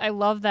 Yeah, I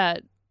love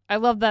that. I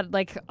love that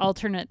like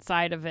alternate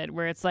side of it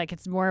where it's like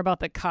it's more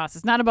about the cost.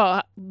 It's not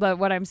about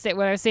what I was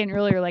saying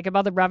earlier, like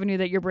about the revenue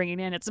that you're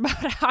bringing in. It's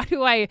about how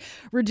do I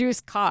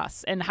reduce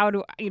costs and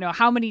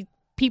how many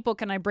people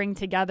can I bring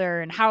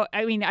together and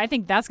I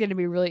think that's going to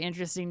be really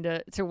interesting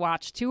to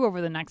watch too over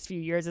the next few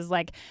years is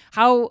like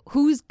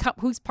who's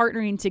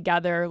partnering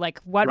together, like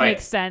what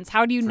makes sense.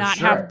 How do you not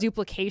have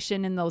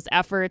duplication in those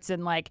efforts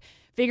and like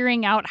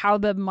figuring out how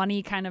the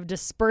money kind of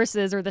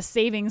disperses or the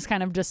savings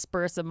kind of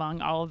disperse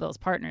among all of those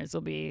partners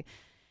will be,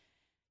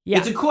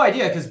 it's a cool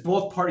idea because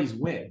both parties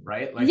win,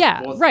 right? Like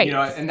right.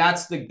 And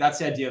that's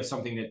the idea of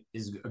something that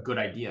is a good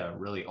idea,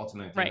 really,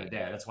 ultimately at the end of the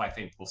day. That's why I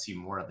think we'll see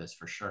more of this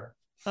for sure.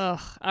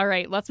 All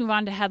right, let's move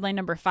on to headline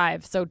number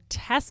 5. So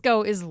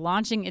Tesco is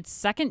launching its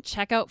second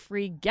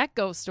checkout-free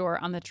GetGo store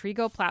on the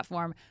Trigo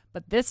platform,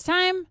 but this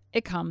time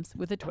it comes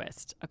with a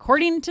twist.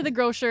 According to the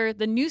grocer,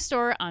 the new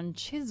store on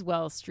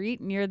Chiswell Street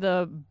near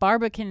the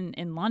Barbican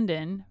in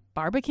London,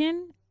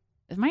 Barbican?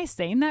 Am I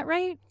saying that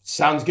right?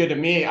 Sounds good to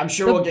me. I'm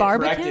sure we'll get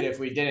corrected if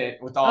we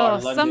didn't with all our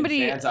London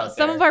fans out there.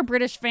 Some of our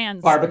British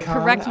fans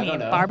correct me.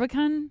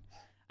 Barbican?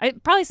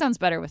 It probably sounds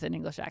better with an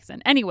English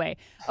accent. Anyway,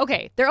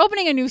 okay, they're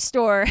opening a new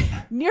store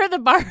near the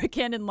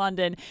Barbican in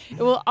London. It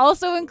will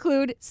also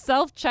include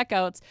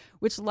self-checkouts,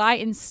 which lie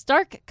in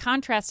stark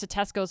contrast to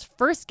Tesco's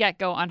first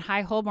GetGo on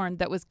High Holborn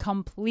that was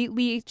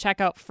completely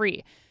checkout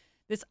free.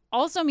 This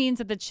also means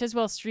that the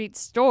Chiswell Street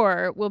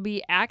store will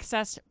be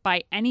accessed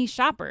by any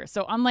shopper.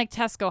 So unlike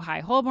Tesco High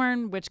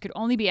Holborn, which could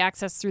only be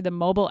accessed through the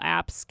mobile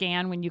app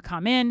scan when you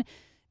come in,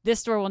 this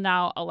store will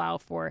now allow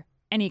for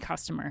any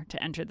customer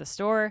to enter the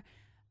store.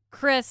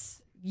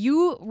 Chris,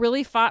 you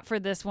really fought for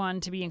this one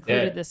to be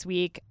included this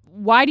week.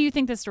 Why do you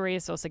think this story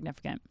is so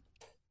significant?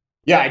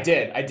 Yeah, I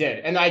did.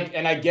 And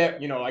I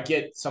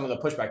get some of the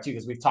pushback too,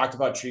 because we've talked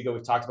about Trigo,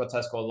 we've talked about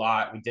Tesco a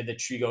lot. We did the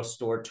Trigo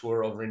store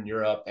tour over in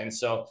Europe. And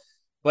so,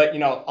 but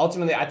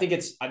ultimately I think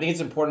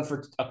it's important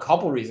for a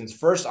couple reasons.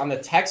 First, on the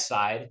tech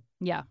side,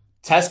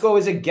 Tesco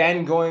is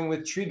again going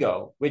with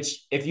Trigo,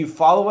 which if you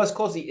follow us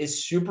closely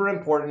is super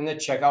important in the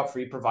checkout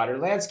free provider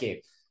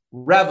landscape.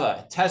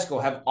 Reva,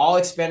 Tesco have all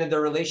expanded their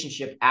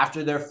relationship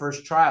after their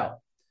first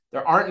trial.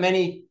 There aren't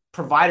many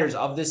providers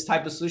of this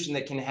type of solution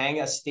that can hang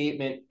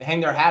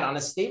their hat on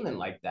a statement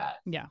like that.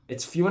 Yeah.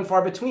 It's few and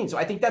far between. So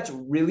I think that's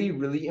really,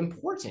 really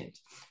important.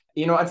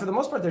 And for the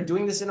most part, they're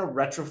doing this in a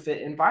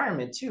retrofit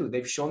environment too.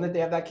 They've shown that they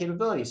have that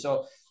capability.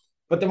 So,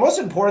 but the most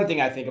important thing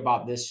I think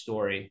about this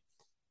story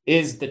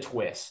is the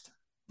twist,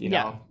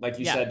 like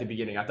you said at the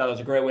beginning. I thought it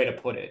was a great way to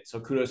put it. So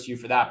kudos to you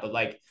for that. But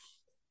like,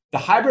 the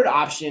hybrid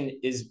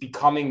option is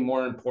becoming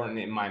more important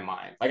in my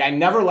mind. Like I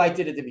never liked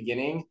it at the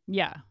beginning.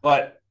 Yeah.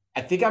 But I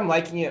think I'm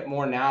liking it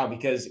more now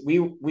because we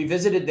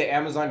visited the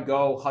Amazon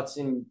Go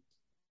Hudson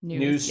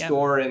News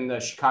store in the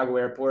Chicago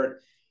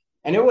airport.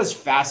 And it was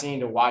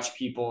fascinating to watch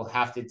people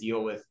have to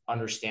deal with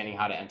understanding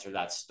how to enter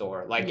that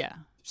store. Like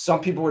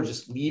some people were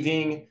just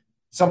leaving.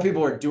 Some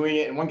people were doing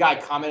it. And one guy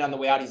commented on the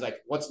way out, he's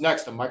like, what's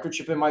next? A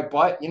microchip in my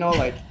butt?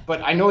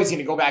 But I know he's going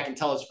to go back and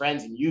tell his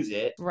friends and use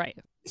it. Right.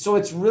 So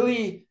it's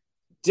really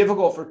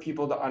difficult for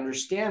people to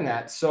understand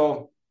that.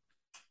 So,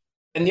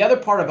 and the other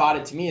part about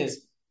it to me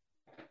is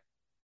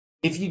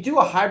if you do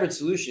a hybrid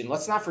solution,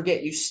 let's not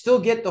forget, you still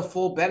get the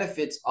full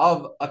benefits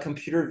of a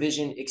computer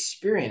vision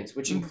experience,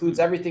 which includes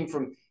everything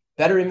from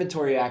better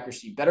inventory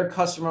accuracy, better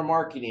customer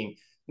marketing,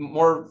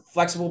 more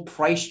flexible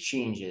price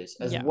changes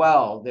as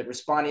well that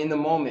respond in the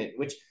moment,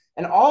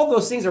 and all of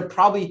those things are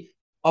probably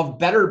of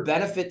better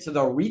benefit to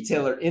the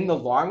retailer in the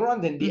long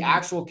run than the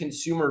actual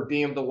consumer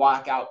being able to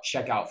walk out,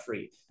 checkout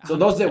free. So 100%.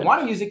 Those that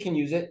want to use it can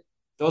use it.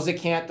 Those that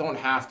can't don't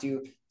have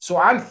to. So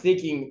I'm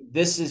thinking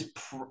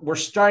we're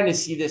starting to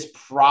see this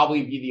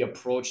probably be the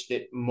approach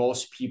that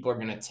most people are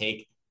going to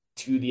take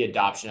to the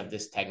adoption of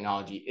this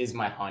technology is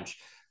my hunch.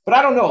 But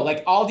I don't know,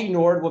 like Aldi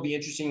Nord will be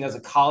interesting as a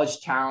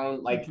college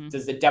town. Like,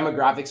 does the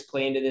demographics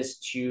play into this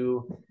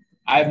too?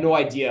 I have no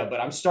idea,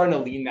 but I'm starting to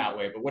lean that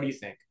way. But what do you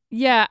think?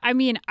 Yeah, I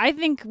mean, I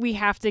think we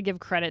have to give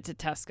credit to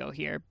Tesco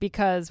here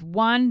because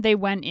one, they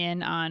went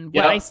in on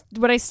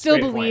what I still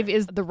believe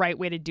is the right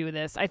way to do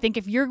this. I think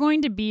if you're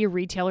going to be a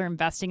retailer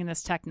investing in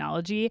this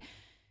technology,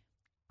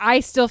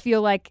 I still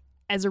feel like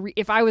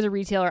if I was a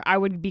retailer, I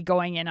would be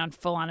going in on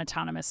full-on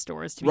autonomous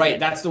stores.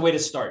 That's the way to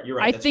start. You're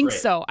right. I think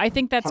so. I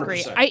think that's 100%.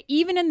 Great.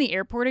 Even in the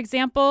airport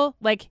example,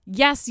 like,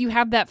 yes, you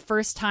have that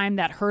first time,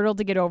 that hurdle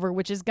to get over,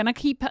 which is going to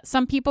keep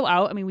some people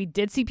out. I mean, we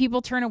did see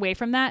people turn away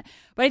from that.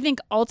 But I think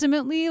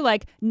ultimately,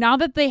 like, now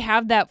that they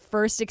have that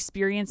first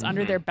experience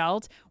under their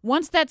belt,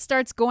 once that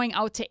starts going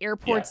out to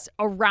airports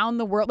around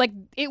the world, like,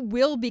 it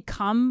will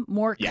become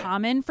more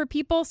common for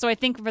people. So I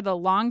think for the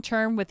long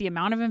term, with the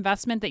amount of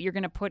investment that you're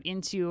going to put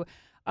into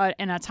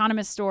an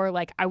autonomous store,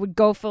 like, I would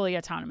go fully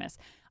autonomous.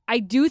 I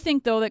do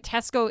think, though, that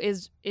Tesco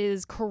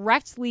is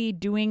correctly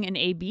doing an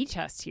A/B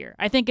test here.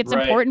 I think it's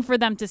important for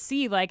them to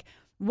see, like,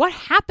 what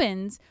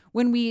happens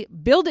when we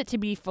build it to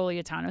be fully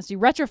autonomous, we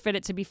retrofit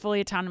it to be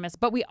fully autonomous,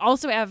 but we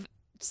also have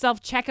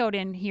self-checkout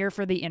in here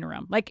for the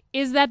interim. Like,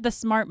 is that the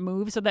smart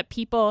move so that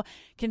people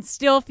can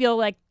still feel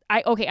like,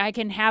 I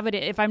can have it.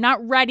 If I'm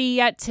not ready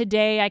yet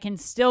today, I can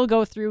still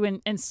go through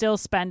and still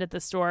spend at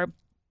the store.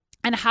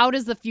 And how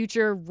does the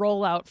future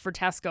rollout for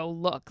Tesco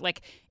look?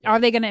 Like,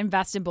 are they going to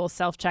invest in both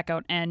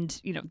self-checkout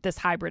and, this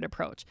hybrid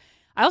approach?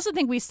 I also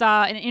think we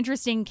saw an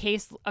interesting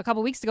case a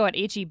couple weeks ago at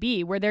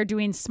H-E-B where they're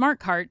doing smart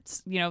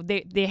carts.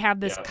 They have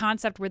this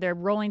concept where they're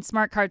rolling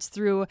smart carts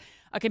through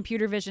a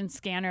computer vision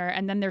scanner,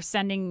 and then they're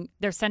sending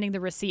the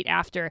receipt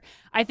after.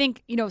 I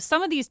think,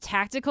 some of these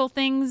tactical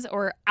things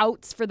or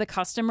outs for the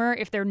customer,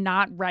 if they're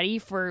not ready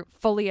for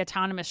fully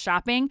autonomous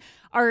shopping,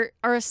 are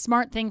a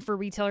smart thing for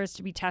retailers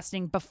to be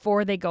testing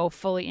before they go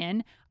fully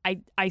in.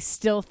 I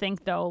still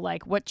think, though,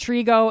 like what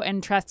Trigo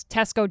and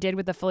Tesco did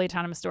with the fully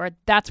autonomous store,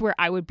 that's where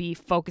I would be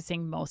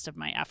focusing most of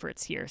my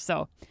efforts here.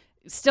 So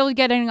still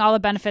getting all the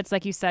benefits,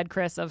 like you said,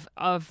 Chris, of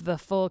the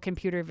full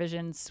computer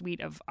vision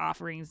suite of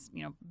offerings,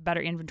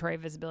 better inventory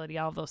visibility,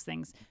 all of those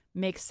things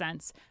makes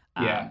sense.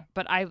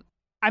 But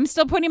I'm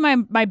still putting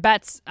my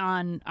bets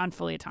on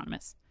fully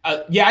autonomous.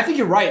 I think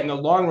you're right. In the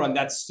long run,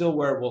 that's still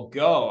where we'll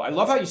go. I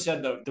love how you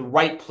said the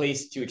right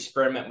place to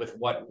experiment with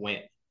what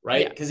went.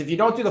 Right? Because if you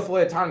don't do the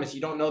fully autonomous, you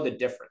don't know the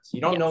difference.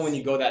 You don't know when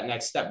you go that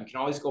next step. You can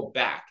always go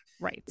back.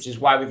 Right. Which is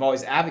why we've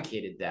always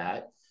advocated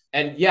that.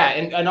 And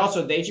and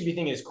also the H-E-B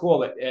thing is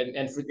cool.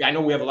 I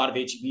know we have a lot of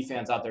H-E-B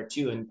fans out there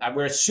too. And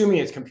we're assuming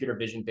it's computer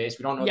vision based.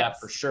 We don't know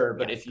that for sure.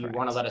 But if you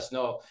want to let us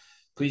know,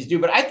 please do.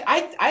 But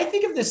I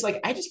think of this,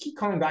 like, I just keep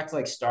coming back to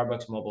like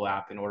Starbucks mobile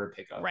app and order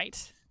pickup.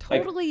 Right.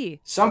 Totally.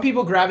 Like, some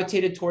people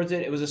gravitated towards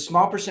it. It was a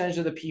small percentage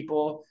of the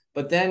people.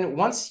 But then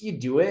once you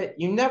do it,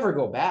 you never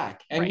go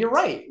back. And you're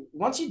right.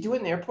 Once you do it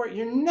in the airport,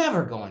 you're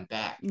never going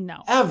back.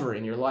 No. Ever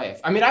in your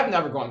life. I mean, I've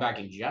never gone back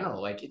in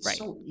general. Like, it's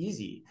so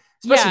easy.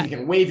 Especially if you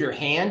can wave your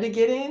hand to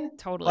get in.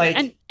 Totally.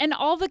 Like, and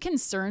all the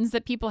concerns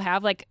that people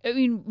have, like, I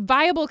mean,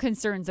 viable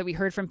concerns that we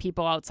heard from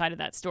people outside of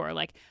that store.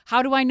 Like,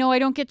 how do I know I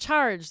don't get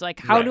charged? Like,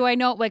 how do I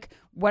know, like,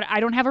 what, I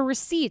don't have a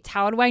receipt?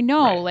 How do I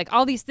know? Like,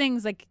 all these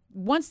things, like,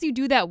 once you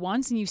do that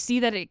once and you see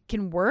that it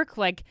can work,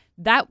 like,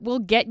 that will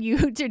get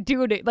you to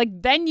do it.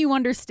 Like, then you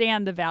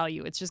understand the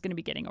value. It's just going to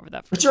be getting over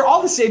that. But you're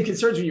all the same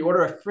concerns when you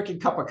order a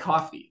freaking cup of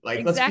coffee.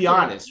 Like, let's be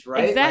honest,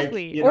 right?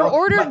 Exactly. Like, or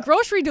order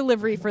grocery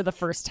delivery for the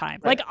first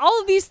time. Like,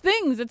 all of these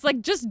things, it's like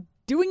just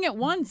doing it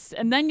once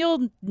and then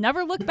you'll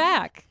never look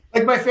back.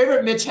 Like, my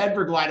favorite Mitch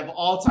Hedberg line of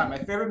all time, my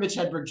favorite Mitch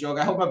Hedberg joke,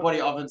 I hope my buddy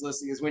Alvin's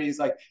listening, is when he's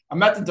like,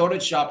 I'm at the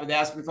donut shop and they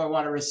asked me if I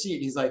want a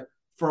receipt. He's like,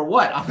 for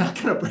what? I'm not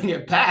going to bring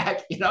it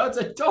back. It's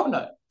a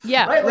donut.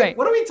 Yeah. Right.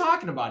 What are we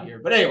talking about here?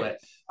 But anyway,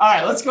 all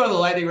right, let's go to the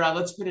lightning round.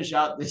 Let's finish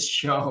out this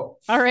show.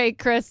 All right,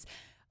 Chris.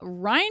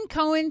 Ryan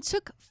Cohen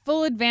took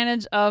full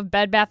advantage of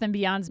Bed Bath &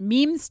 Beyond's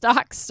meme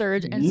stock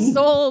surge and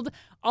sold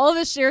all of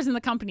his shares in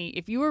the company.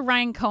 If you were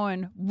Ryan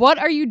Cohen, what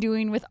are you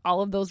doing with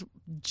all of those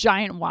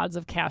giant wads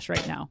of cash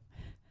right now?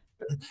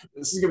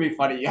 This is gonna be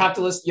funny. You have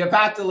to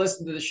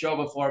listen to the show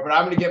before, but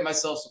I'm gonna get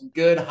myself some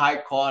good, high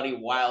quality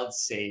wild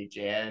sage,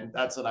 and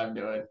that's what I'm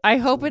doing. I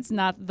hope it's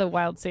not the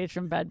wild sage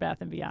from Bed Bath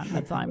 & Beyond.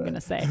 That's all I'm gonna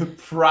say.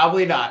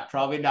 Probably not.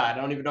 I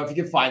don't even know if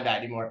you can find that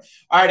anymore.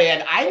 All right,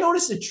 and I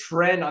noticed a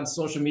trend on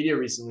social media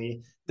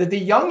recently that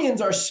the youngins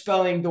are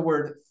spelling the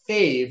word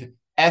fave,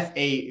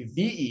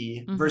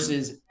 F-A-V-E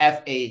versus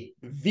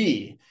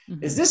F-A-V.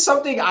 Is this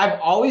something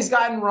I've always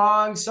gotten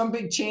wrong? Some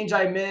big change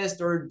I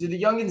missed? Or do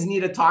the youngins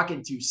need a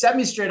talking to? Set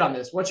me straight on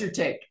this. What's your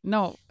take?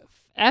 No,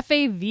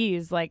 F-A-V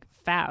is like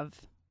fav.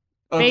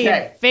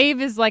 Okay.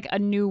 Fave is like a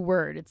new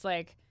word. It's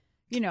like,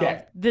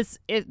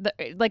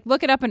 like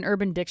look it up in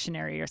Urban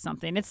Dictionary or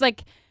something. It's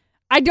like,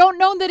 I don't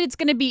know that it's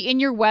going to be in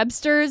your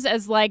Webster's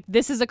as like,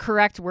 this is a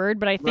correct word,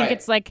 but I think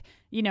it's like,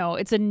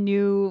 it's a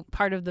new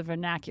part of the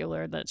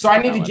vernacular. So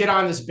I need to get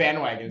on this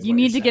bandwagon. You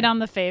need to get on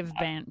the Fave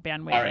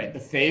bandwagon. All right, the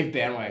Fave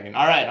bandwagon.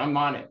 All right, I'm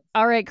on it.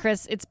 All right,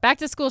 Chris, it's back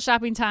to school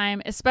shopping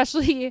time,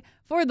 especially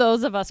for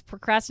those of us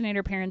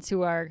procrastinator parents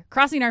who are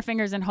crossing our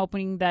fingers and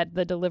hoping that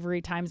the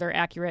delivery times are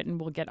accurate and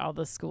we'll get all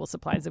the school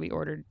supplies that we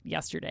ordered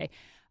yesterday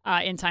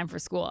in time for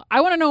school.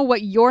 I want to know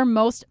what your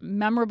most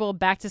memorable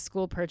back to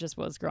school purchase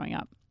was growing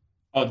up.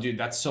 Oh, dude,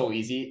 that's so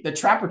easy. The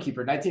Trapper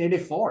Keeper,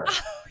 1984.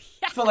 Oh, yes.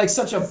 I felt like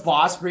such a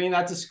boss bringing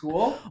that to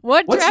school.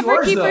 What's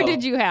Trapper Keeper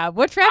did you have?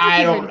 What Trapper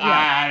Keeper did you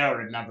have? I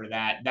don't remember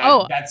that.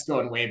 That's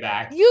going way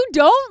back. You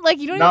don't? Like,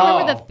 you don't even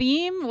remember the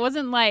theme? It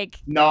wasn't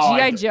like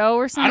G.I. Joe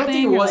or something? I don't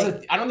think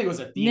it was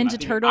a theme. Ninja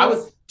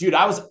Turtles?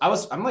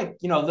 I'm like,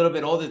 a little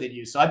bit older than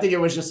you. So I think it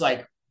was just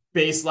like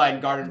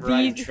baseline garden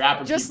variety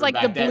Trapper just Keeper like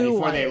back the then blue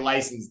before one. They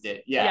licensed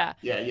it. Yeah.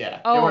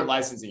 Oh, they weren't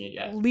licensing it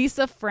yet.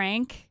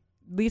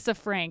 Lisa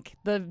Frank,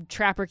 the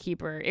Trapper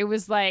Keeper. It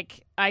was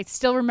like, I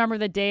still remember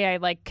the day I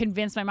like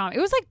convinced my mom. It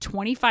was like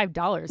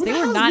 $25. They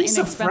were not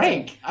inexpensive.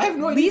 Frank? I have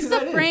no idea.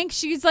 Lisa Frank,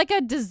 she's like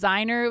a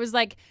designer. It was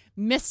like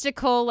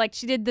mystical. Like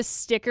she did the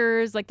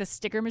stickers, like the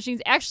sticker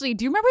machines. Actually,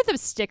 do you remember the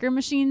sticker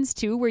machines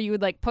too, where you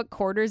would like put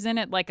quarters in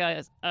it, like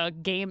a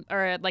game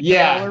or like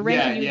a roller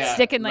rink, and you'd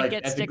stick and like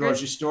get at stickers. The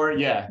grocery store,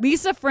 yeah.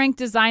 Lisa Frank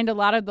designed a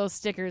lot of those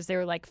stickers. They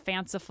were like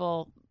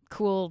fanciful,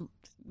 cool,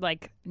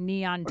 like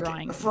neon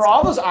drawings. For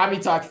all those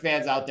OmniTalk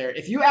fans out there,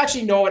 if you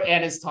actually know what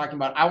Anna's talking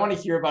about, I want to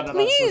hear about it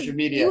on social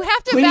media. You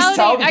have to Please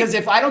tell, because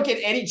if I don't get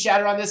any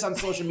chatter on this on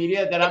social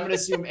media, then I'm going to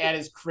assume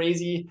Anna's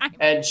crazy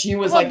and she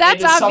was into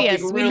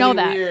something really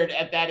weird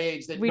at that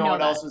age that no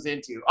one else was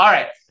into. All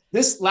right.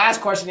 This last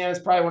question, Anna, is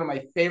probably one of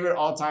my favorite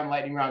all-time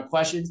lightning round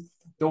questions.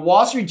 The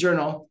Wall Street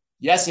Journal,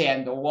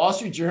 the Wall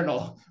Street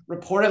Journal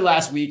reported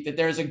last week that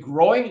there is a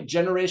growing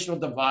generational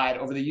divide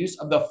over the use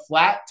of the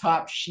flat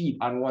top sheet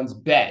on one's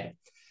bed.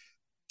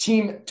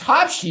 Team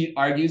Top Sheet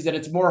argues that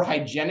it's more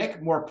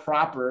hygienic, more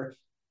proper,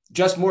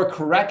 just more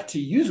correct to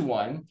use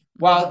one,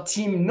 while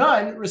Team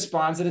None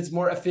responds that it's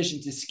more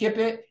efficient to skip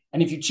it,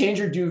 and if you change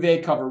your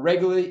duvet cover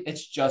regularly,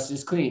 it's just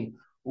as clean.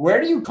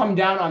 Where do you come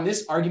down on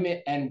this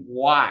argument and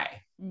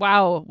why?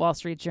 Wow, Wall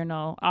Street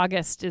Journal.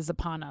 August is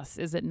upon us,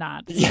 is it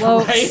not?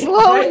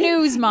 Slow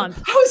news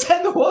month. How is that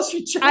in the Wall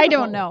Street Journal? I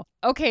don't know.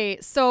 Okay,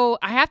 so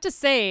I have to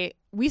say,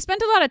 we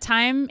spent a lot of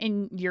time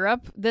in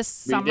Europe this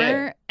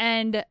summer,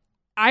 and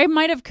I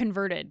might have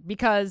converted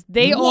because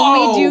they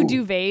only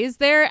do duvets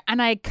there,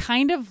 and I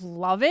kind of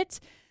love it.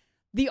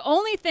 The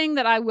only thing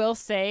that I will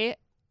say,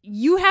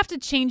 you have to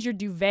change your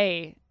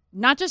duvet,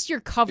 not just your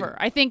cover.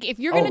 I think if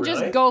you're going to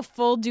just go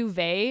full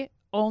duvet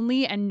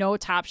only and no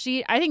top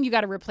sheet, I think you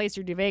got to replace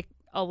your duvet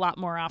a lot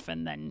more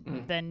often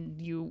than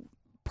you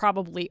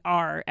probably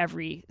are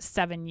every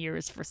 7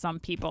 years for some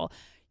people.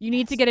 You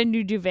need to get a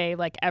new duvet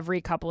like every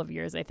couple of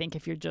years, I think,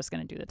 if you're just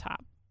going to do the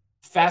top.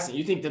 Fascinating.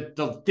 You think that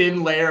the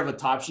thin layer of a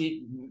top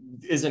sheet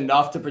is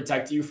enough to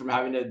protect you from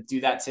having to do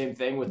that same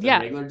thing with the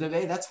regular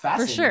duvet? That's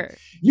fascinating. For sure.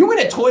 You went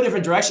a totally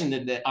different direction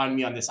on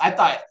me on this. I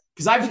thought,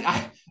 because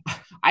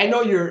I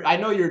know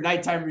your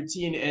nighttime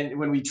routine, and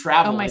when we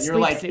travel, and you're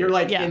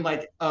like in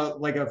like a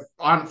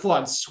full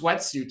on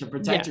sweatsuit to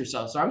protect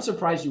yourself. So I'm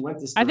surprised you went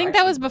this direction. I think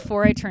that was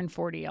before I turned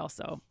 40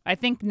 also. I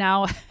think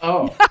now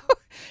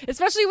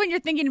especially when you're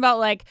thinking about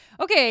like,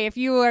 okay, if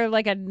you are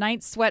like a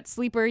night sweat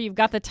sleeper, you've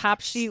got the top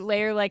sheet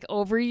layer like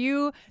over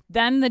you,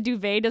 then the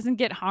duvet doesn't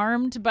get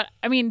harmed. But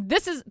I mean,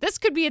 this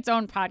could be its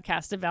own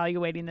podcast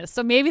evaluating this.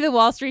 So maybe the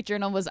Wall Street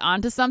Journal was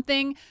onto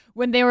something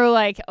when they were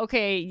like,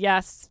 okay,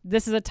 yes,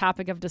 this is a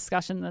topic of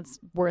discussion that's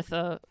worth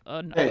a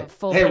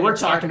full. Hey, we're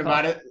talking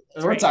about it.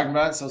 We're talking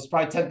about it. So it's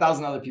probably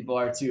 10,000 other people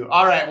are too.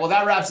 All right. Well,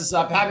 that wraps us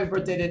up. Happy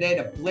birthday today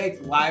to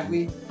Blake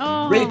Lively.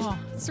 Oh,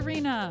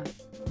 Serena.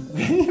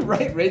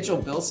 Right, Rachel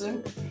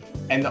Bilson,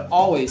 and the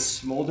always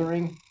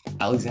smoldering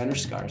Alexander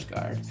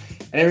Skarsgård.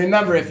 And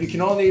remember, if you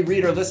can only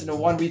read or listen to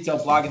one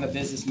retail blog in the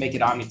business, make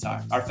it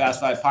OmniTalk. Our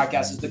Fast Five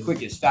podcast is the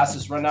quickest,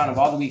 fastest rundown of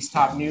all the week's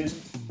top news.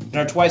 And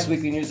our twice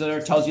weekly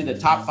newsletter tells you the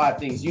top 5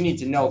 things you need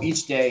to know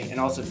each day, and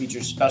also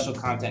features special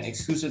content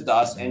exclusive to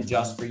us and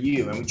just for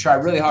you. And we try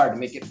really hard to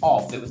make it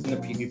all fit within the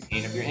preview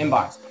pane of your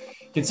inbox.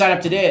 You can sign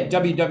up today at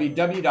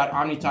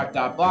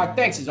www.omnitalk.blog.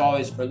 Thanks as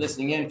always for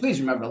listening in. Please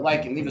remember to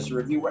like and leave us a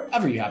review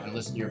wherever you happen to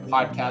listen to your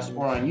podcast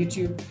or on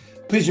YouTube.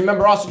 Please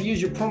remember also to use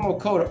your promo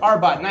code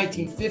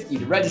RBOT1950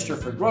 to register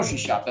for Grocery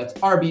Shop. That's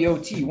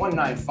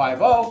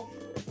RBOT1950.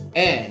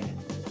 And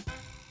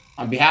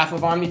on behalf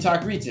of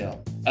OmniTalk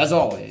Retail, as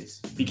always,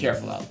 be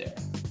careful out there.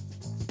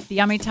 The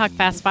OmniTalk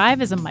Fast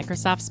Five is a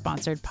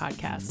Microsoft-sponsored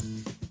podcast.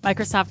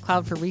 Microsoft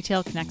Cloud for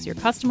Retail connects your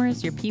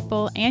customers, your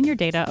people, and your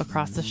data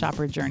across the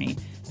shopper journey,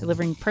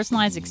 delivering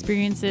personalized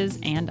experiences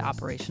and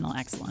operational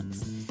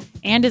excellence.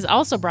 And is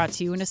also brought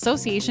to you in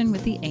association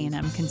with the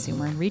A&M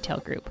Consumer and Retail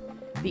Group.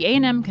 The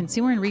A&M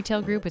Consumer and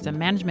Retail Group is a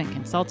management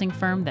consulting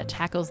firm that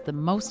tackles the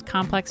most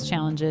complex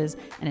challenges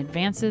and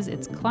advances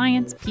its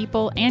clients,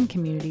 people, and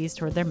communities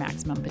toward their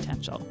maximum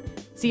potential.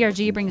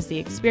 CRG brings the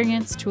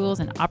experience, tools,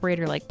 and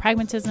operator-like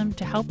pragmatism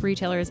to help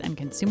retailers and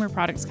consumer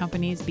products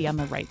companies be on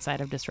the right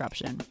side of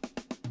disruption.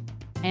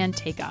 And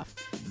Takeoff.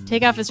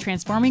 Takeoff is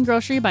transforming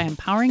grocery by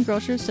empowering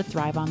grocers to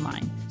thrive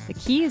online. The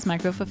key is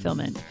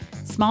micro-fulfillment,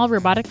 small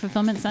robotic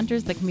fulfillment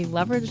centers that can be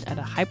leveraged at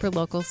a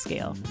hyper-local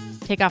scale.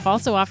 Takeoff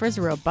also offers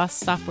a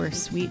robust software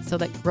suite so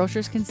that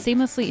grocers can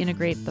seamlessly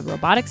integrate the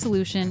robotic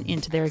solution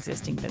into their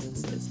existing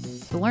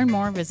businesses. To learn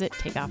more, visit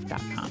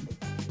takeoff.com.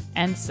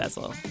 And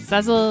Sezzle.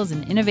 Sezzle is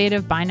an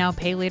innovative buy now,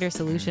 pay later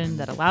solution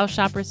that allows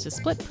shoppers to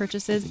split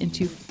purchases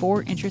into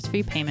 4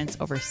 interest-free payments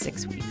over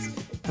 6 weeks.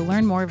 To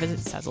learn more, visit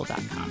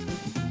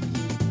Sezzle.com.